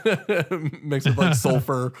like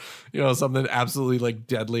sulfur, something absolutely like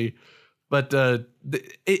deadly. But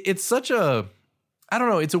it's such a, I don't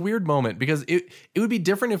know, it's a weird moment because it would be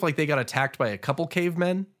different if like they got attacked by a couple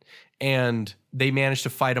cavemen and they managed to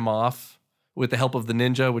fight them off with the help of the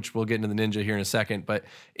ninja, which we'll get into the ninja here in a second. But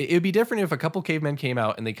it would be different if a couple cavemen came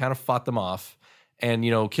out and they kind of fought them off and,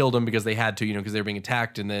 killed them because they had to, because they were being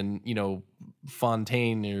attacked. And then,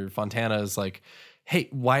 Fontana is like, hey,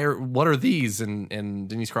 what are these? And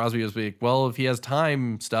Denise Crosby was like, well, if he has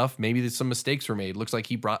time stuff, maybe some mistakes were made. Looks like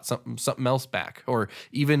he brought something else back. Or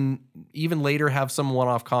even later have some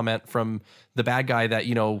one-off comment from the bad guy that,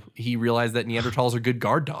 he realized that Neanderthals are good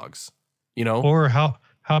guard dogs, Or how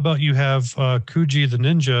about you have Kuji the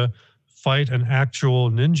ninja fight an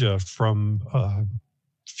actual ninja from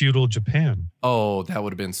feudal Japan? Oh, that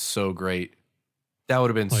would have been so great. That would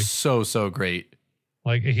have been like, so great.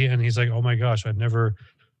 Like he's like, oh my gosh, I'd never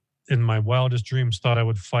in my wildest dreams thought I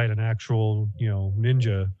would fight an actual,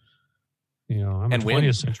 ninja. I'm and a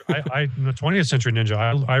 20th century. I'm a 20th century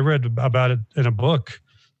ninja. I read about it in a book.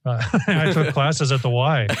 I took classes at the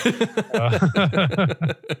Y.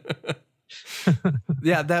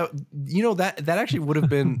 Yeah, that actually would have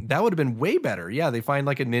been way better. Yeah, they find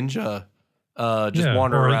like a ninja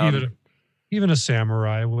wander around. Even a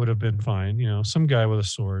samurai would have been fine. Some guy with a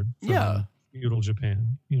sword. Yeah. Feudal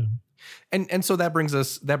Japan, And so that brings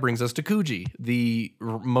us to Kuji, the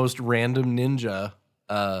most random ninja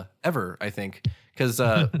ever, I think, because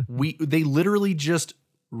they literally just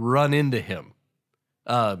run into him.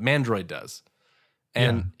 Mandroid does,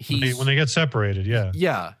 and when they get separated,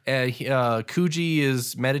 Kuji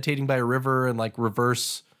is meditating by a river and like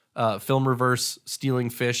film reverse stealing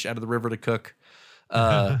fish out of the river to cook.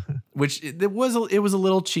 Which it was a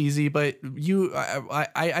little cheesy, but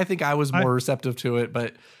I think I was more receptive to it.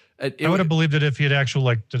 But I would have believed it if he had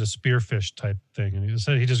actually did a spearfish type thing, and he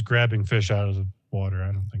said he just grabbing fish out of the water.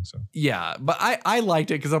 I don't think so. Yeah, but I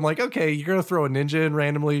liked it because I'm like, okay, you're gonna throw a ninja in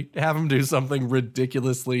randomly, have him do something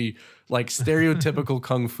ridiculously like stereotypical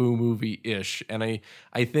kung fu movie ish, and I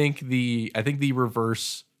think the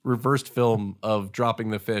reversed film of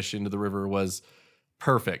dropping the fish into the river was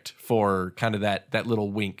perfect for kind of that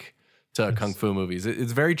little wink to kung fu movies.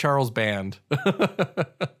 It's very Charles Band.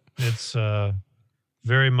 It's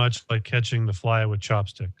very much like catching the fly with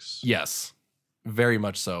chopsticks. Yes, very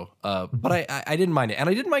much so. But I didn't mind it, and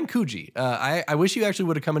I didn't mind Kuji. I wish you actually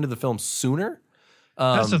would have come into the film sooner.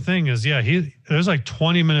 That's the thing is, there's like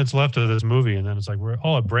 20 minutes left of this movie, and then it's like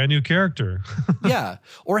a brand new character. Yeah,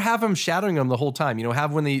 or have him shadowing them the whole time.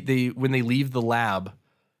 Have when they leave the lab.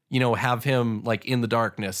 Have him like in the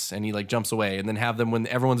darkness and he like jumps away, and then have them when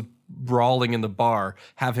everyone's brawling in the bar,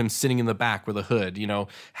 have him sitting in the back with a hood,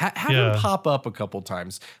 have him pop up a couple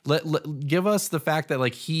times. Give us the fact that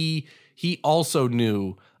like he also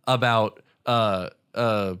knew about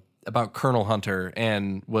Colonel Hunter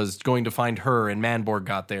and was going to find her, and Manborg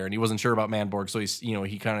got there and he wasn't sure about Manborg. So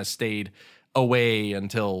he kind of stayed away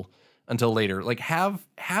until later. Like have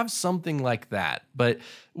something like that, but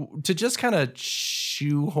to just kind of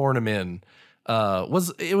shoehorn him in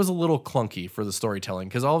was a little clunky for the storytelling,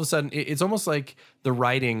 because all of a sudden it's almost like the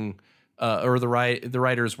writing or the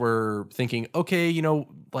writers were thinking, okay,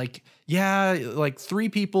 like 3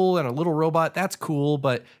 people and a little robot, that's cool,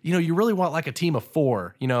 but you really want like a team of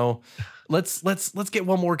 4, let's get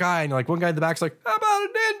one more guy, and like one guy in the back's like, how about a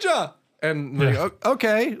ninja? And like,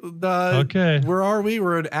 okay, Okay. where are we?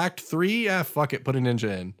 We're in Act 3. Fuck it, put a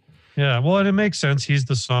ninja in. Yeah, well, and it makes sense. He's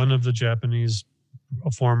the son of the Japanese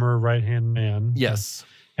former right-hand man. Yes.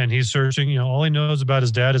 And he's searching, all he knows about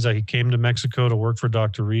his dad is that he came to Mexico to work for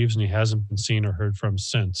Dr. Reeves, and he hasn't been seen or heard from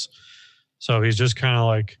since. So he's just kind of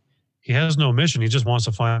like, he has no mission. He just wants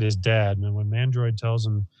to find his dad. And when Mandroid tells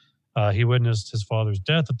him he witnessed his father's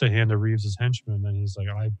death at the hand of Reeves' henchman, then he's like,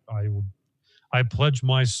 I pledge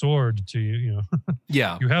my sword to you.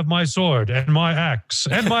 Yeah. You have my sword and my axe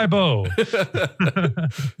and my bow.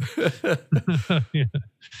 Yeah.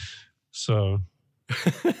 So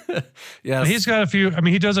yeah, he's got a few. I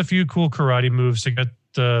mean, he does a few cool karate moves to get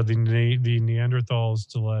the Neanderthals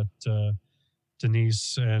to let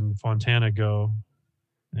Denise and Fontana go,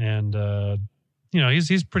 and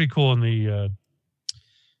he's pretty cool in the.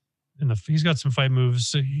 He's got some fight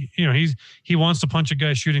moves. He wants to punch a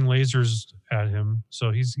guy shooting lasers at him.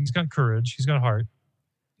 So he's got courage. He's got heart.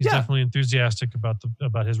 He's definitely enthusiastic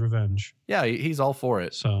about his revenge. Yeah, he's all for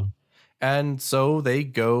it. So they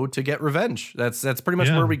go to get revenge. That's pretty much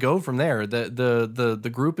where we go from there. The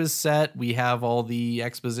group is set. We have all the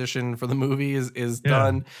exposition for the movie is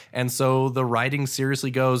done. And so the writing seriously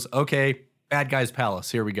goes, okay, bad guy's palace.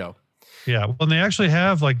 Here we go. Yeah. Well, and they actually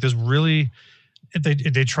have like this really.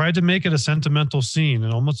 They tried to make it a sentimental scene,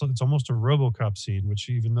 and it's almost a RoboCop scene, which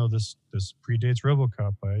even though this predates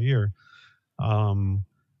RoboCop by a year,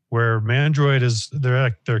 where Mandroid they're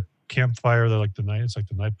at their campfire. They're like it's like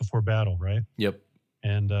the night before battle, right? Yep.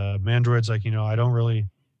 And Mandroid's like, I don't really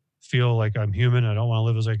feel like I'm human. I don't want to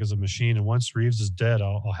live as a machine. And once Reeves is dead,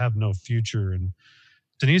 I'll have no future. And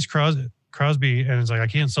Denise Crosby, and it's like, I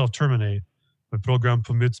can't self-terminate. My program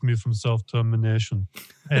permits me from self-termination.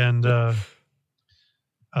 And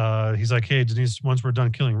he's like, hey, Denise, once we're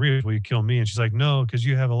done killing Reeves, will you kill me? And she's like, no, because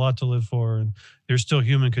you have a lot to live for, and you're still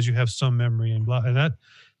human because you have some memory and blah. And that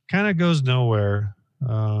kind of goes nowhere.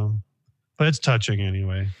 But it's touching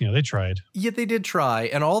anyway. They tried. Yeah, they did try.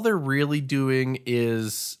 And all they're really doing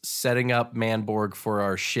is setting up Manborg for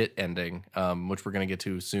our shit ending, which we're going to get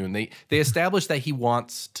to soon. They establish that he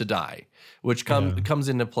wants to die, which comes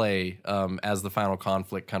into play as the final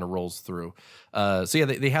conflict kind of rolls through.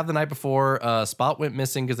 They have the night before. Spot went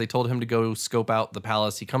missing because they told him to go scope out the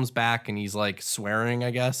palace. He comes back and he's like swearing, I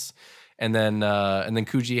guess. And then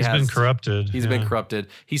Kuji has been corrupted. He's been corrupted.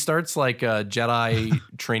 He starts like a Jedi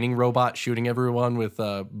training robot shooting everyone with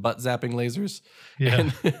butt zapping lasers.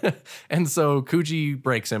 Yeah. And so Kuji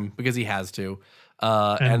breaks him because he has to.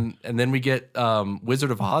 And then we get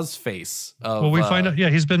Wizard of Oz face. We find out.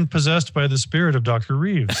 Yeah, he's been possessed by the spirit of Dr.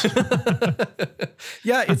 Reeves.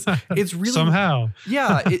 Yeah, it's really somehow.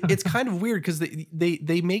 Yeah, it's kind of weird because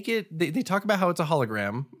they make it. They talk about how it's a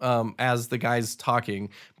hologram as the guy's talking,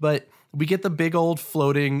 but we get the big old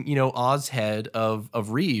floating, Oz head of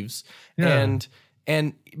Reeves, but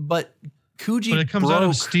Kuji, but it comes out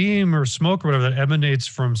of steam or smoke or whatever that emanates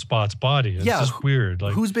from Spot's body. It's just weird.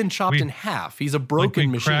 Like, who's been chopped in half? He's a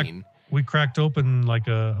broken machine. We cracked open like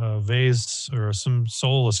a vase, or some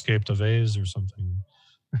soul escaped a vase or something.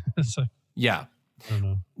 Yeah. I don't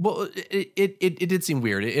know. Well, it did seem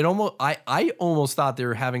weird. I almost thought they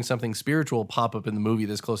were having something spiritual pop up in the movie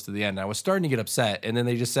this close to the end. I was starting to get upset, and then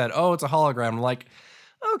they just said, "Oh, it's a hologram." I'm like,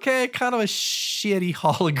 okay, kind of a shitty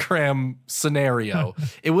hologram scenario.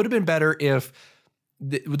 It would have been better if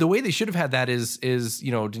the way they should have had that is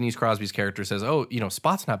Denise Crosby's character says, "Oh,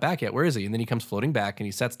 Spot's not back yet. Where is he?" And then he comes floating back and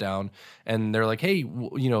he sets down, and they're like, "Hey,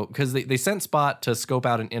 because they sent Spot to scope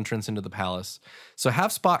out an entrance into the palace. So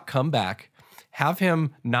have Spot come back." Have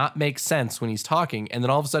him not make sense when he's talking, and then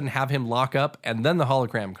all of a sudden have him lock up, and then the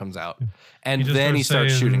hologram comes out, and then he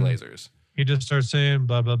starts shooting lasers. He just starts saying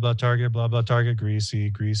blah blah blah target, greasy,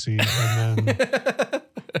 and then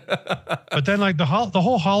but then like the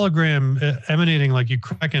whole hologram emanating, like you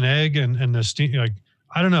crack an egg and the steam, like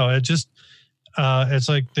I don't know, it just it's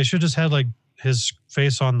like they should just had like his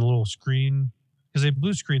face on the little screen. Because they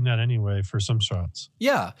blue screen that anyway for some shots.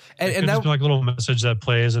 Yeah, and that like a little message that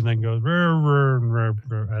plays and then goes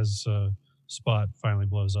as Spot finally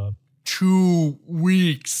blows up. 2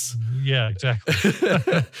 weeks. Yeah, exactly.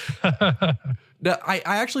 No, I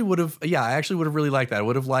actually would have. Yeah, I actually would have really liked that. I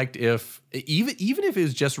would have liked if even if it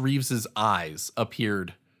was just Reeves's eyes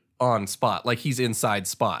appeared on Spot, like he's inside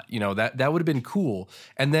Spot, that would have been cool.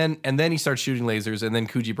 And then he starts shooting lasers, and then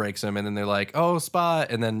Kuji breaks him, and then they're like, "Oh,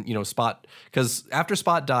 Spot!" And then Spot, because after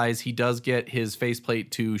Spot dies, he does get his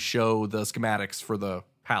faceplate to show the schematics for the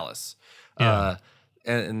palace. Yeah.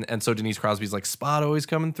 And so Denise Crosby's like, Spot always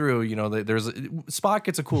coming through. Spot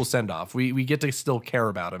gets a cool send off. We get to still care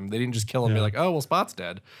about him. They didn't just kill him and be like, oh well, Spot's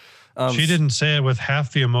dead. She didn't say it with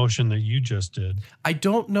half the emotion that you just did. I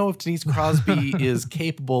don't know if Denise Crosby is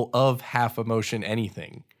capable of half emotion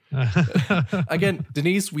anything. Again,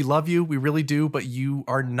 Denise, we love you. We really do. But you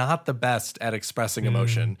are not the best at expressing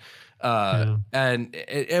emotion. And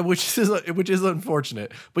which is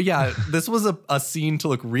unfortunate. But yeah, this was a scene to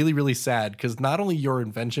look really, really sad because not only your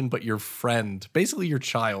invention, but your friend, basically your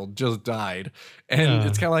child, just died. And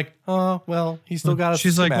it's kind of like, oh, well, he still got us.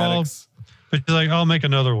 She's like, well, but she's like, I'll make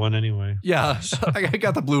another one anyway. Yeah, I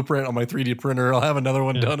got the blueprint on my 3D printer. I'll have another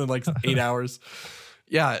one done in like 8 hours.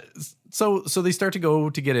 Yeah. So they start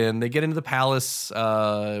to get in. They get into the palace.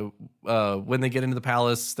 When they get into the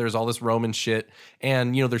palace, there's all this Roman shit.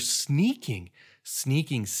 And, they're sneaking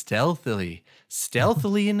stealthily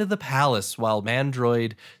into the palace while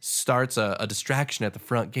Mandroid starts a distraction at the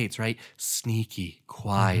front gates, right? Sneaky,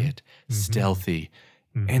 quiet, stealthy.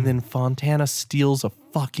 And then Fontana steals a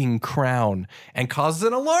fucking crown and causes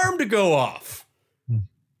an alarm to go off.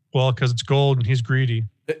 Well, because it's gold and he's greedy.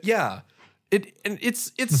 Yeah.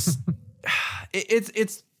 It's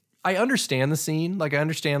I understand the scene. Like I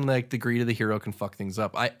understand like the greed of the hero can fuck things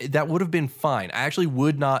up. That would have been fine. I actually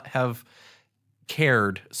would not have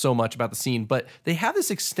cared so much about the scene, but they have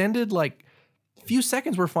this extended like few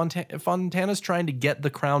seconds where Fontana's trying to get the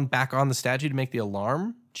crown back on the statue to make the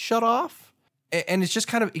alarm shut off. And it's just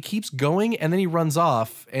kind of, it keeps going and then he runs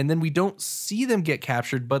off and then we don't see them get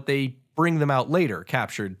captured, but they bring them out later,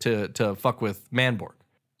 captured to fuck with Manborg.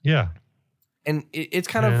 Yeah. And it's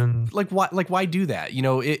kind of like why do that?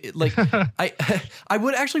 I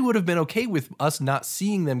would have been okay with us not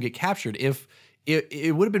seeing them get captured if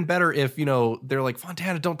it would have been better if, they're like,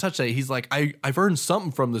 Fontana, don't touch that. He's like, I've earned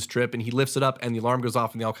something from this trip. And he lifts it up and the alarm goes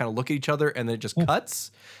off and they all kind of look at each other and then it just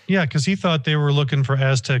cuts. Yeah, because he thought they were looking for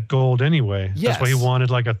Aztec gold anyway. Yes. That's why he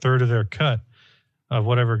wanted like a third of their cut of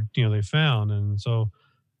whatever, they found. And so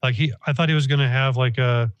like I thought he was going to have like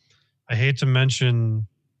I hate to mention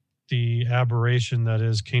the aberration that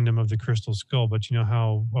is Kingdom of the Crystal Skull, but you know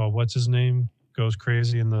how, what's his name goes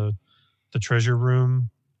crazy in the treasure room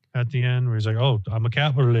at the end where he's like, oh, I'm a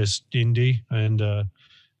capitalist, Indy. And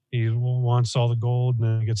he wants all the gold and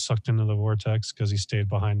then he gets sucked into the vortex because he stayed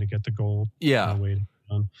behind to get the gold. Yeah. Waiting.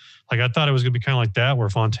 Like I thought it was going to be kind of like that where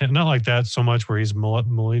Fontana, not like that so much where he's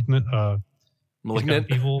malignant. Malignant.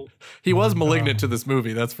 Evil. He was malignant to this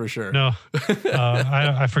movie, that's for sure. No,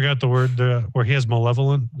 I forgot the word where he has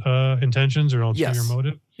malevolent intentions or ulterior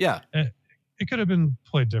motive. Yeah. It could have been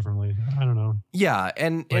played differently. I don't know. Yeah,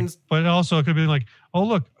 but also it could have been like, oh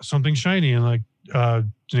look, something shiny, and like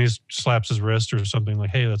Denise slaps his wrist or something like,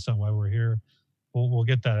 hey, that's not why we're here. We'll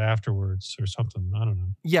get that afterwards or something. I don't know.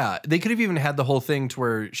 Yeah, they could have even had the whole thing to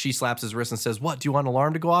where she slaps his wrist and says, "What? Do you want an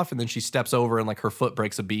alarm to go off?" And then she steps over and like her foot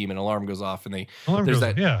breaks a beam and an alarm goes off. And there's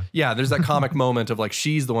that comic moment of like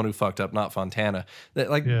she's the one who fucked up, not Fontana.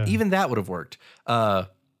 Even that would have worked. But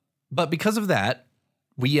because of that,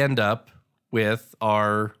 we end up with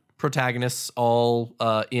our protagonists all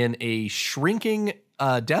in a shrinking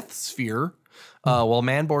death sphere. While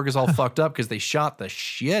Manborg is all fucked up because they shot the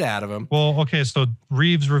shit out of him. Well, okay, so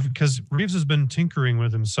because Reeves has been tinkering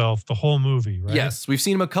with himself the whole movie, right? Yes, we've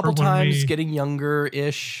seen him a couple times getting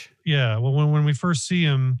younger-ish. Yeah, well, when we first see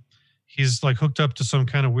him, he's like hooked up to some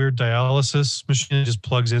kind of weird dialysis machine that just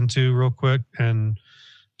plugs into real quick and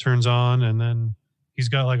turns on, and then he's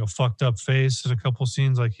got like a fucked up face in a couple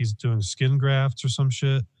scenes, like he's doing skin grafts or some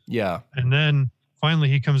shit. Yeah. And then finally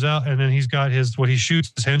he comes out and then he's got what he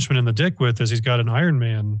shoots his henchman in the dick with is he's got an Iron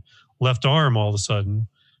Man left arm all of a sudden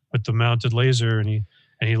with the mounted laser and he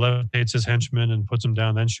levitates his henchman and puts him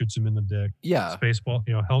down, then shoots him in the dick. Yeah.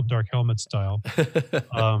 Spaceball, Dark Helmet style.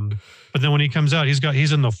 But then when he comes out,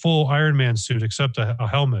 he's in the full Iron Man suit except a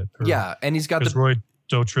helmet. And he's got Roy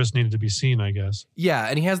Dotris needed to be seen, I guess. Yeah,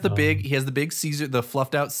 and he has the big Caesar, the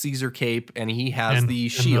fluffed out Caesar cape, and he has the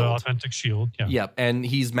shield. The authentic shield. Yeah. Yep. And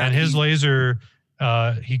and his laser,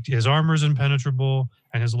 his armor's impenetrable,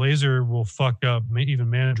 and his laser will fuck up even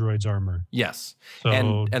Mandroid's armor. Yes. So,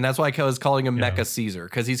 and that's why I was calling him Mecha Caesar,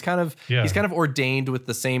 because he's kind of ordained with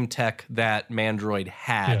the same tech that Mandroid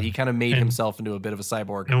had. Yeah. He kind of made himself into a bit of a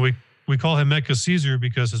cyborg. And we call him Mecha Caesar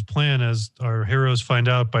because his plan, as our heroes find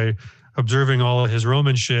out by observing all of his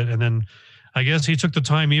Roman shit, and then I guess he took the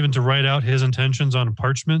time even to write out his intentions on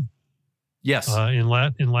parchment. Yes. In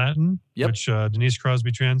Latin, yep. Which Denise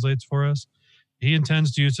Crosby translates for us. He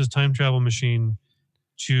intends to use his time travel machine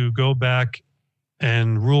to go back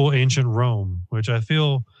and rule ancient Rome, which I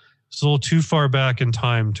feel is a little too far back in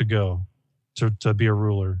time to go to be a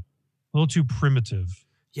ruler. A little too primitive.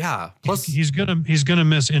 Yeah. Plus, He's gonna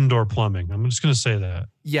miss indoor plumbing. I'm just gonna say that.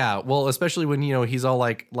 yeah. Well, especially when he's all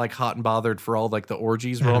like hot and bothered for all like the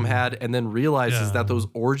orgies Rome had, and then realizes that those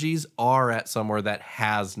orgies are at somewhere that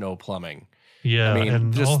has no plumbing. Yeah, I mean,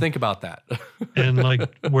 and just think about that. And like,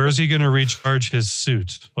 where is he going to recharge his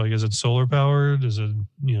suit? Like, is it solar powered? Is it,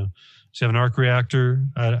 does he have an arc reactor?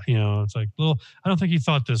 It's like, well, I don't think he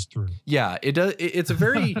thought this through. Yeah, it does. It's a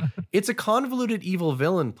very, it's a convoluted evil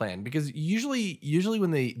villain plan, because usually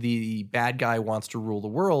when the bad guy wants to rule the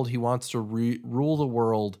world, he wants to rule the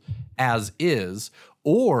world as is,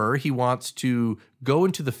 or he wants to go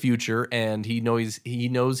into the future and he knows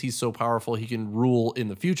he's so powerful he can rule in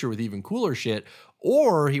the future with even cooler shit,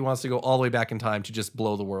 or he wants to go all the way back in time to just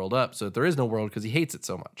blow the world up so that there is no world because he hates it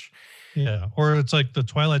so much. Yeah, or it's like the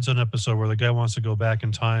Twilight Zone episode where the guy wants to go back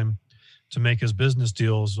in time to make his business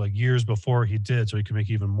deals like years before he did, so he can make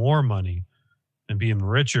even more money and be even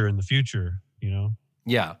richer in the future.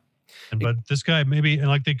 Yeah. But this guy maybe, and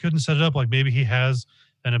like they couldn't set it up, like maybe he has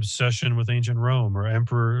an obsession with ancient Rome or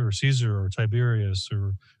Emperor or Caesar or Tiberius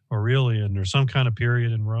or Aurelian or some kind of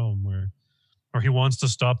period in Rome or he wants to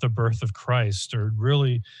stop the birth of Christ or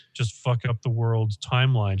really just fuck up the world's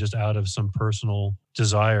timeline just out of some personal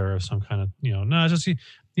desire of some kind of,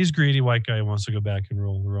 he's greedy white guy who wants to go back and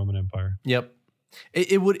rule the Roman Empire. Yep.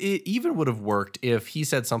 It even would have worked if he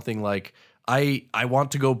said something like, I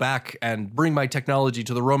want to go back and bring my technology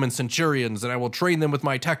to the Roman centurions, and I will train them with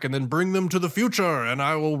my tech and then bring them to the future, and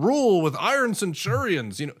I will rule with iron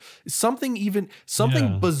centurions. Something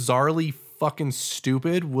bizarrely fucking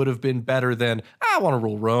stupid would have been better than I want to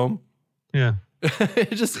rule Rome. Yeah.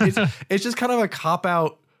 it's just kind of a cop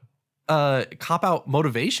out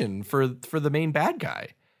motivation for the main bad guy.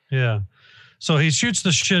 Yeah. So he shoots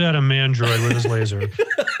the shit out of Mandroid with his laser.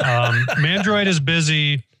 Mandroid is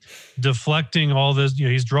busy deflecting all this.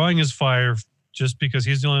 He's drawing his fire just because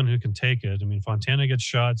he's the only one who can take it. I mean, Fontana gets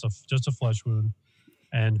shot. It's just a flesh wound.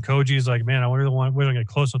 And Koji's like, man, I wonder where I get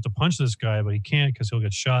close enough to punch this guy, but he can't because he'll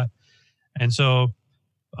get shot. And so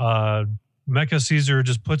Mecha Caesar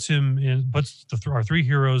just puts our three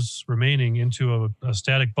heroes remaining into a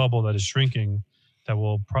static bubble that is shrinking that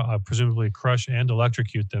will presumably crush and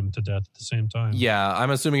electrocute them to death at the same time. Yeah,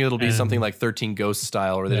 I'm assuming it'll be something like 13 Ghosts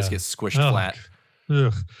style, where they just get squished flat.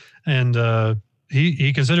 Ugh. And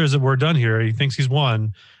he considers that we're done here. He thinks he's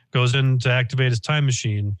won, goes in to activate his time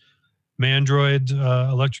machine. Mandroid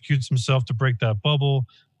electrocutes himself to break that bubble.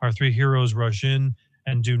 Our three heroes rush in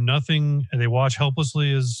and do nothing. And they watch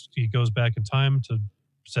helplessly as he goes back in time to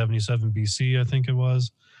 77 BC, I think it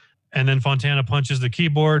was. And then Fontana punches the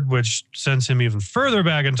keyboard, which sends him even further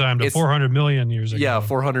back in time to 400 million years ago. Yeah,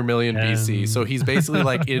 400 million BC. So he's basically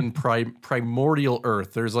like in primordial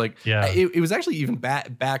Earth. There's like, it was actually even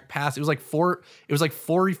back past. It was like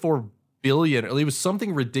 44 billion. It was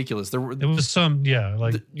something ridiculous. There's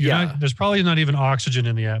probably not even oxygen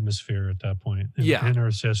in the atmosphere at that point in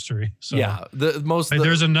Earth's history. So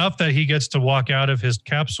there's enough that he gets to walk out of his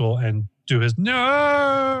capsule and do his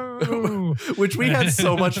no, which we had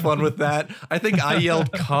so much fun with that. I think I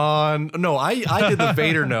yelled Khan. No, I did the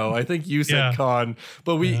Vader no. I think you said Khan,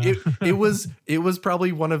 but it was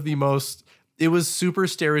probably one of the most. It was super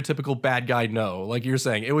stereotypical bad guy no, like you're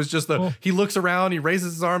saying. It was just he looks around, he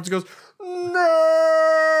raises his arms, and goes no.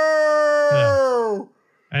 Yeah.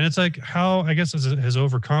 And it's like how I guess is it his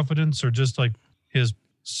overconfidence or just like his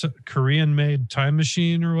Korean-made time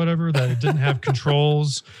machine or whatever that it didn't have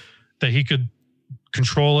controls. That he could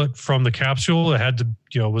control it from the capsule. It had to,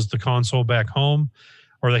 was the console back home,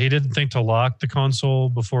 or that he didn't think to lock the console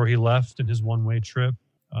before he left in his one-way trip.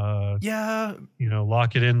 Lock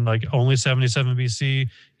it in like only 77 BC.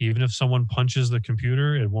 Even if someone punches the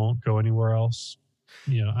computer, it won't go anywhere else.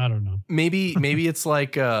 I don't know. Maybe it's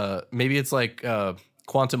like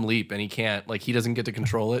Quantum Leap, and he doesn't get to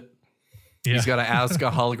control it. Yeah. He's got to ask a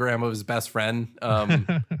hologram of his best friend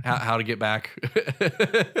how to get back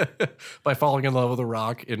by falling in love with a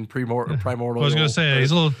rock in primordial. I was going to say, he's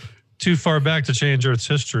a little too far back to change Earth's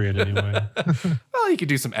history in any way. Well, he could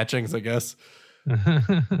do some etchings, I guess.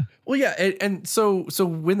 Well, yeah, and so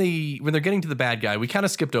when they're getting to the bad guy, we kind of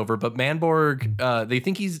skipped over, but Manborg, they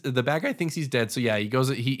think the bad guy thinks he's dead. So yeah,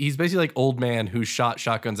 he's basically like old man who shot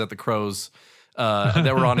shotguns at the crows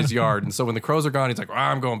that were on his yard. And so when the crows are gone, he's like,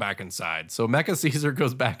 I'm going back inside. So Mecha Caesar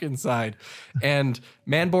goes back inside, and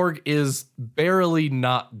Manborg is barely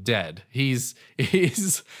not dead. He's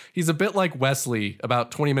a bit like Wesley about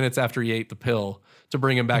 20 minutes after he ate the pill, to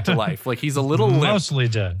bring him back to life. Like he's a little limp. Mostly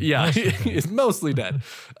dead. Yeah, Mostly dead. he's mostly dead.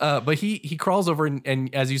 But he crawls over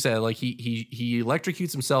and as you said, like he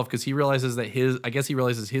electrocutes himself because he realizes that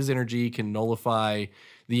his energy can nullify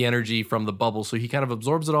the energy from the bubble. So he kind of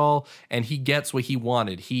absorbs it all and he gets what he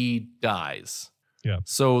wanted. He dies. Yeah.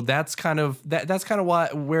 So that's kind of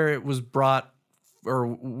where it was brought, or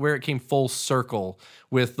where it came full circle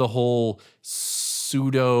with the whole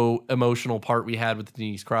pseudo emotional part we had with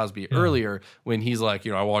Denise Crosby earlier, when he's like,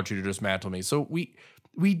 I want you to dismantle me. So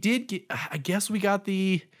we did get, I guess we got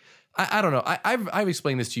the, I don't know. I've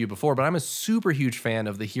explained this to you before, but I'm a super huge fan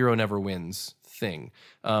of the hero never wins thing,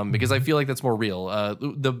 because I feel like that's more real.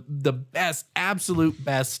 The best, absolute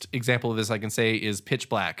best example of this I can say is Pitch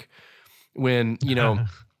Black, when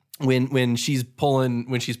when she's pulling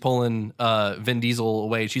Vin Diesel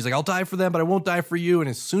away, she's like, I'll die for them, but I won't die for you. And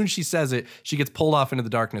as soon as she says it, she gets pulled off into the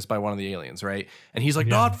darkness by one of the aliens, right? And he's like,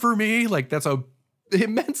 not for me. Like that's a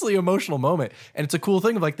immensely emotional moment. And it's a cool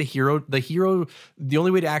thing of like the hero, the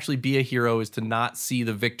only way to actually be a hero is to not see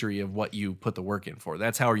the victory of what you put the work in for.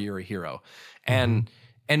 That's how you're a hero. And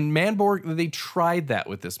Manborg, they tried that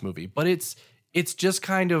with this movie, but it's just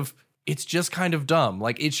kind of dumb.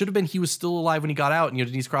 Like it should have been, he was still alive when he got out, and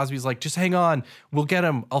Denise Crosby's like, just hang on, we'll get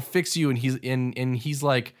him, I'll fix you. And he's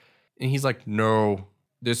like, no,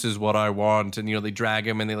 this is what I want. And they drag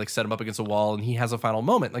him and they like set him up against a wall, and he has a final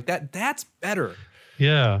moment like that. That's better.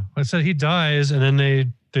 Yeah. I said he dies, and then they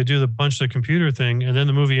do the punch the computer thing, and then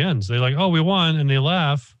the movie ends. They're like, oh, we won, and they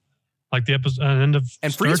laugh like the episode end of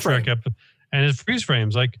and Star Trek episode, and it freeze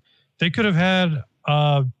frames. Like they could have had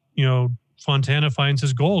Fontana finds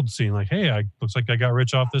his gold scene, like, hey, looks like I got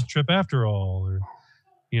rich off this trip after all, or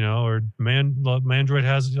or Mandroid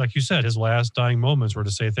has, like you said, his last dying moments were to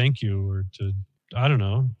say thank you, or to, I don't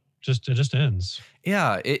know, it just ends.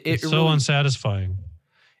 Yeah, it's so really unsatisfying.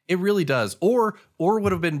 It really does. Or what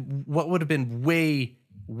would have been way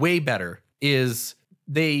better is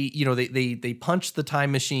they punch the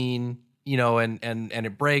time machine, and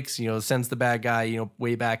it breaks, sends the bad guy,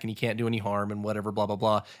 way back, and he can't do any harm and whatever, blah, blah,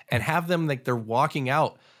 blah. And have them like they're walking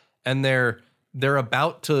out and they're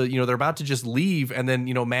about to, they're about to just leave. And then,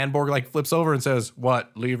 Manborg like flips over and says,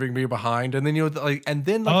 what, leaving me behind? And then, have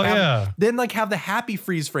the happy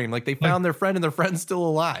freeze frame. Like they found their friend and their friend's still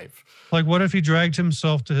alive. Like what if he dragged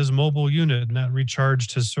himself to his mobile unit and that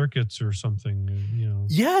recharged his circuits or something,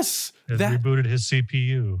 Yes. That rebooted his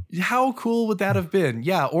CPU. How cool would that have been?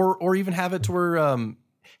 Yeah. Or even have it to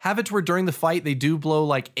where during the fight they do blow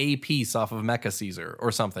like a piece off of Mecha Caesar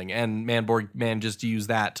or something, and Manborg manages to use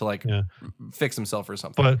that to fix himself or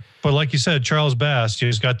something. But like you said, Charles Bass,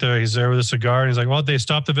 he's there with a cigar, and he's like, well, they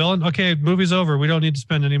stopped the villain. Okay, movie's over. We don't need to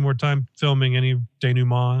spend any more time filming any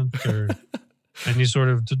denouement or any sort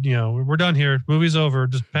of, we're done here. Movie's over.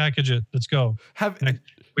 Just package it. Let's go.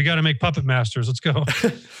 We got to make Puppet Masters. Let's go.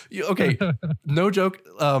 Okay. No joke.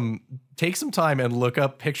 Take some time and look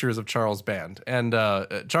up pictures of Charles Band. And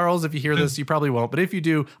Charles, if you hear this, you probably won't. But if you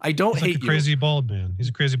do, I don't hate you. Crazy bald man. He's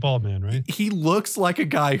a crazy bald man, right? He looks like a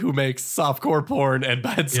guy who makes softcore porn and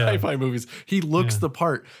bad sci-fi movies. He looks the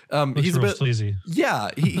part. He's a bit sleazy.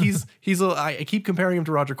 Yeah, I keep comparing him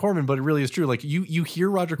to Roger Corman, but it really is true. Like you hear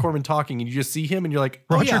Roger Corman talking and you just see him and you're like,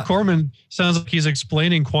 Roger Corman sounds like he's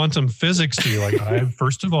explaining quantum physics to you. Like,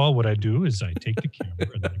 first of all, what I do is I take the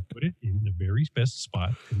camera and then I put it in the very best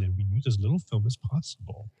spot, and then we use as little film as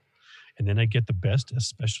possible, and then I get the best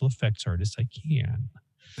special effects artist I can.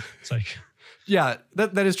 It's like, yeah,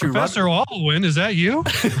 that is true. Professor Alwyn, is that you?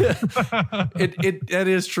 It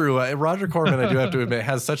is true. Roger Corman, I do have to admit,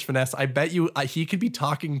 has such finesse. I bet you he could be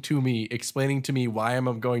talking to me, explaining to me why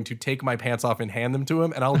I'm going to take my pants off and hand them to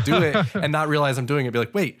him, and I'll do it and not realize I'm doing it. Be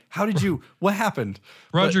like, wait, what happened?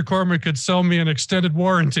 Roger Corman could sell me an extended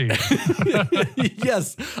warranty.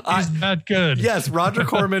 Yes. He's that good. Yes, Roger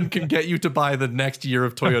Corman can get you to buy the next year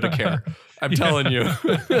of Toyota Care. I'm telling you.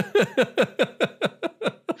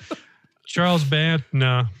 Charles Band,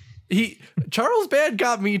 no. Charles Band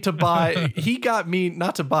got me to buy. He got me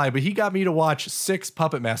not to buy, but he got me to watch 6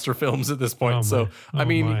 Puppet Master films at this point.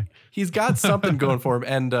 He's got something going for him,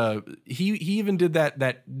 and he even did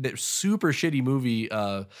that super shitty movie.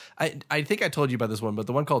 I think I told you about this one, but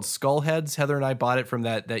the one called Skullheads. Heather and I bought it from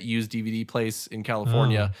that used DVD place in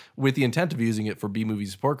California with the intent of using it for B Movie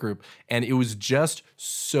Support Group, and it was just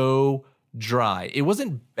so dry. It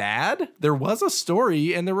wasn't bad. There was a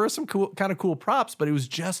story and there were some cool props, but it was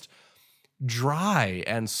just dry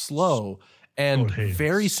and slow. and Hades.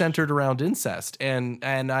 very centered around incest. And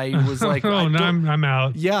I was like, oh, no, I'm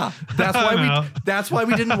out. Yeah, that's why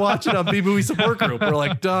we didn't watch it on B Movie Support Group. We're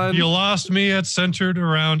like, done. You lost me at centered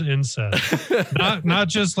around incest. not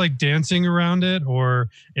just like dancing around it or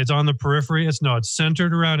it's on the periphery. It's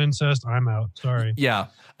centered around incest. I'm out. Sorry. Yeah,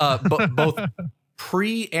 both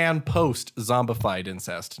pre and post zombified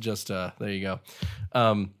incest. Just there you go.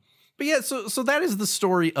 But yeah, so that is the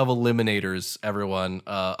story of Eliminators, everyone.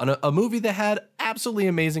 A movie that had absolutely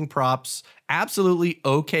amazing props, absolutely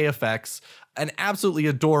okay effects, an absolutely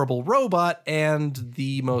adorable robot, and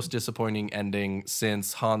the most disappointing ending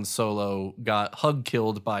since Han Solo got hug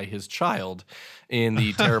killed by his child in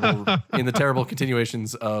the terrible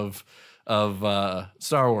continuations of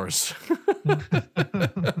Star Wars.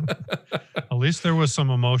 At least there was some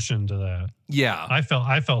emotion to that. Yeah,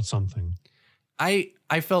 I felt something. I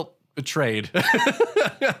felt betrayed.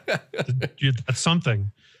 That's something.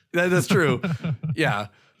 That's true. Yeah.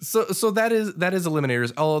 So that is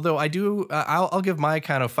Eliminators. Although I do, I'll give my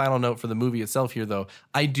kind of final note for the movie itself here. Though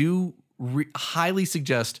I do highly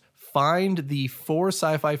suggest find the 4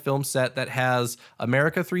 sci-fi film set that has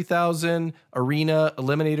America 3000, Arena,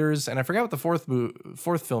 Eliminators, and I forgot what the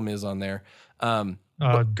fourth film is on there.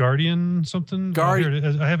 Guardian something.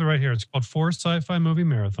 I have it right here. It's called 4 Sci-Fi Movie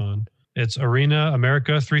Marathon. It's Arena,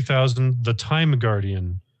 America 3000, The Time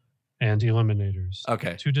Guardian, and Eliminators.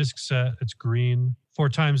 Okay. 2-disc set. It's green. 4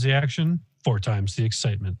 times the action, 4 times the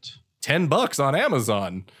excitement. $10 on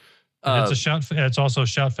Amazon. It's also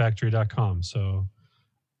shoutfactory.com. So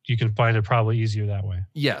you can find it probably easier that way.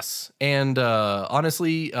 Yes, and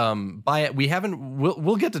honestly, buy it.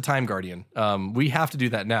 We'll get to Time Guardian. We have to do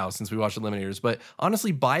that now since we watched Eliminators. But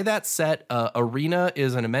honestly, buy that set. Arena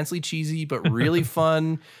is an immensely cheesy but really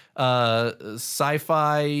fun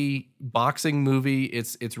sci-fi boxing movie.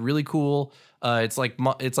 It's really cool. It's like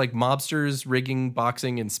mobsters rigging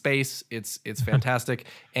boxing in space. It's fantastic.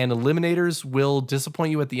 And Eliminators will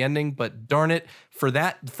disappoint you at the ending, but darn it, for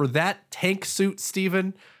that tank suit,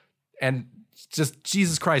 Steven, and just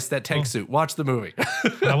Jesus Christ, that tank suit. Watch the movie.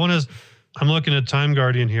 I'm looking at Time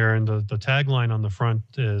Guardian here, and the tagline on the front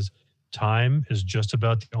is "Time is just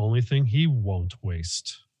about the only thing he won't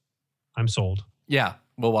waste." I'm sold. Yeah,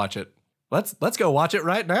 we'll watch it. Let's go watch it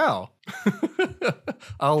right now.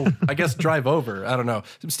 I guess drive over. I don't know.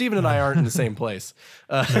 Steven and I aren't in the same place.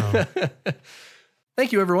 No.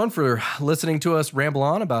 Thank you, everyone, for listening to us ramble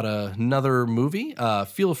on about another movie.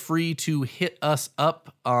 Feel free to hit us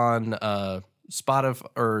up on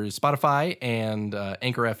Spotify and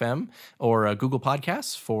Anchor FM or Google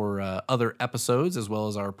Podcasts for other episodes, as well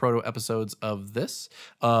as our proto episodes of this,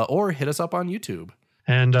 or hit us up on YouTube.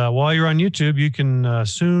 And while you're on YouTube, you can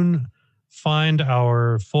soon find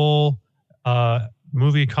our full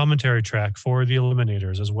movie commentary track for The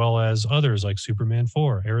Eliminators, as well as others like Superman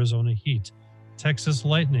 4, Arizona Heat, Texas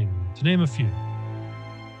Lightning, to name a few.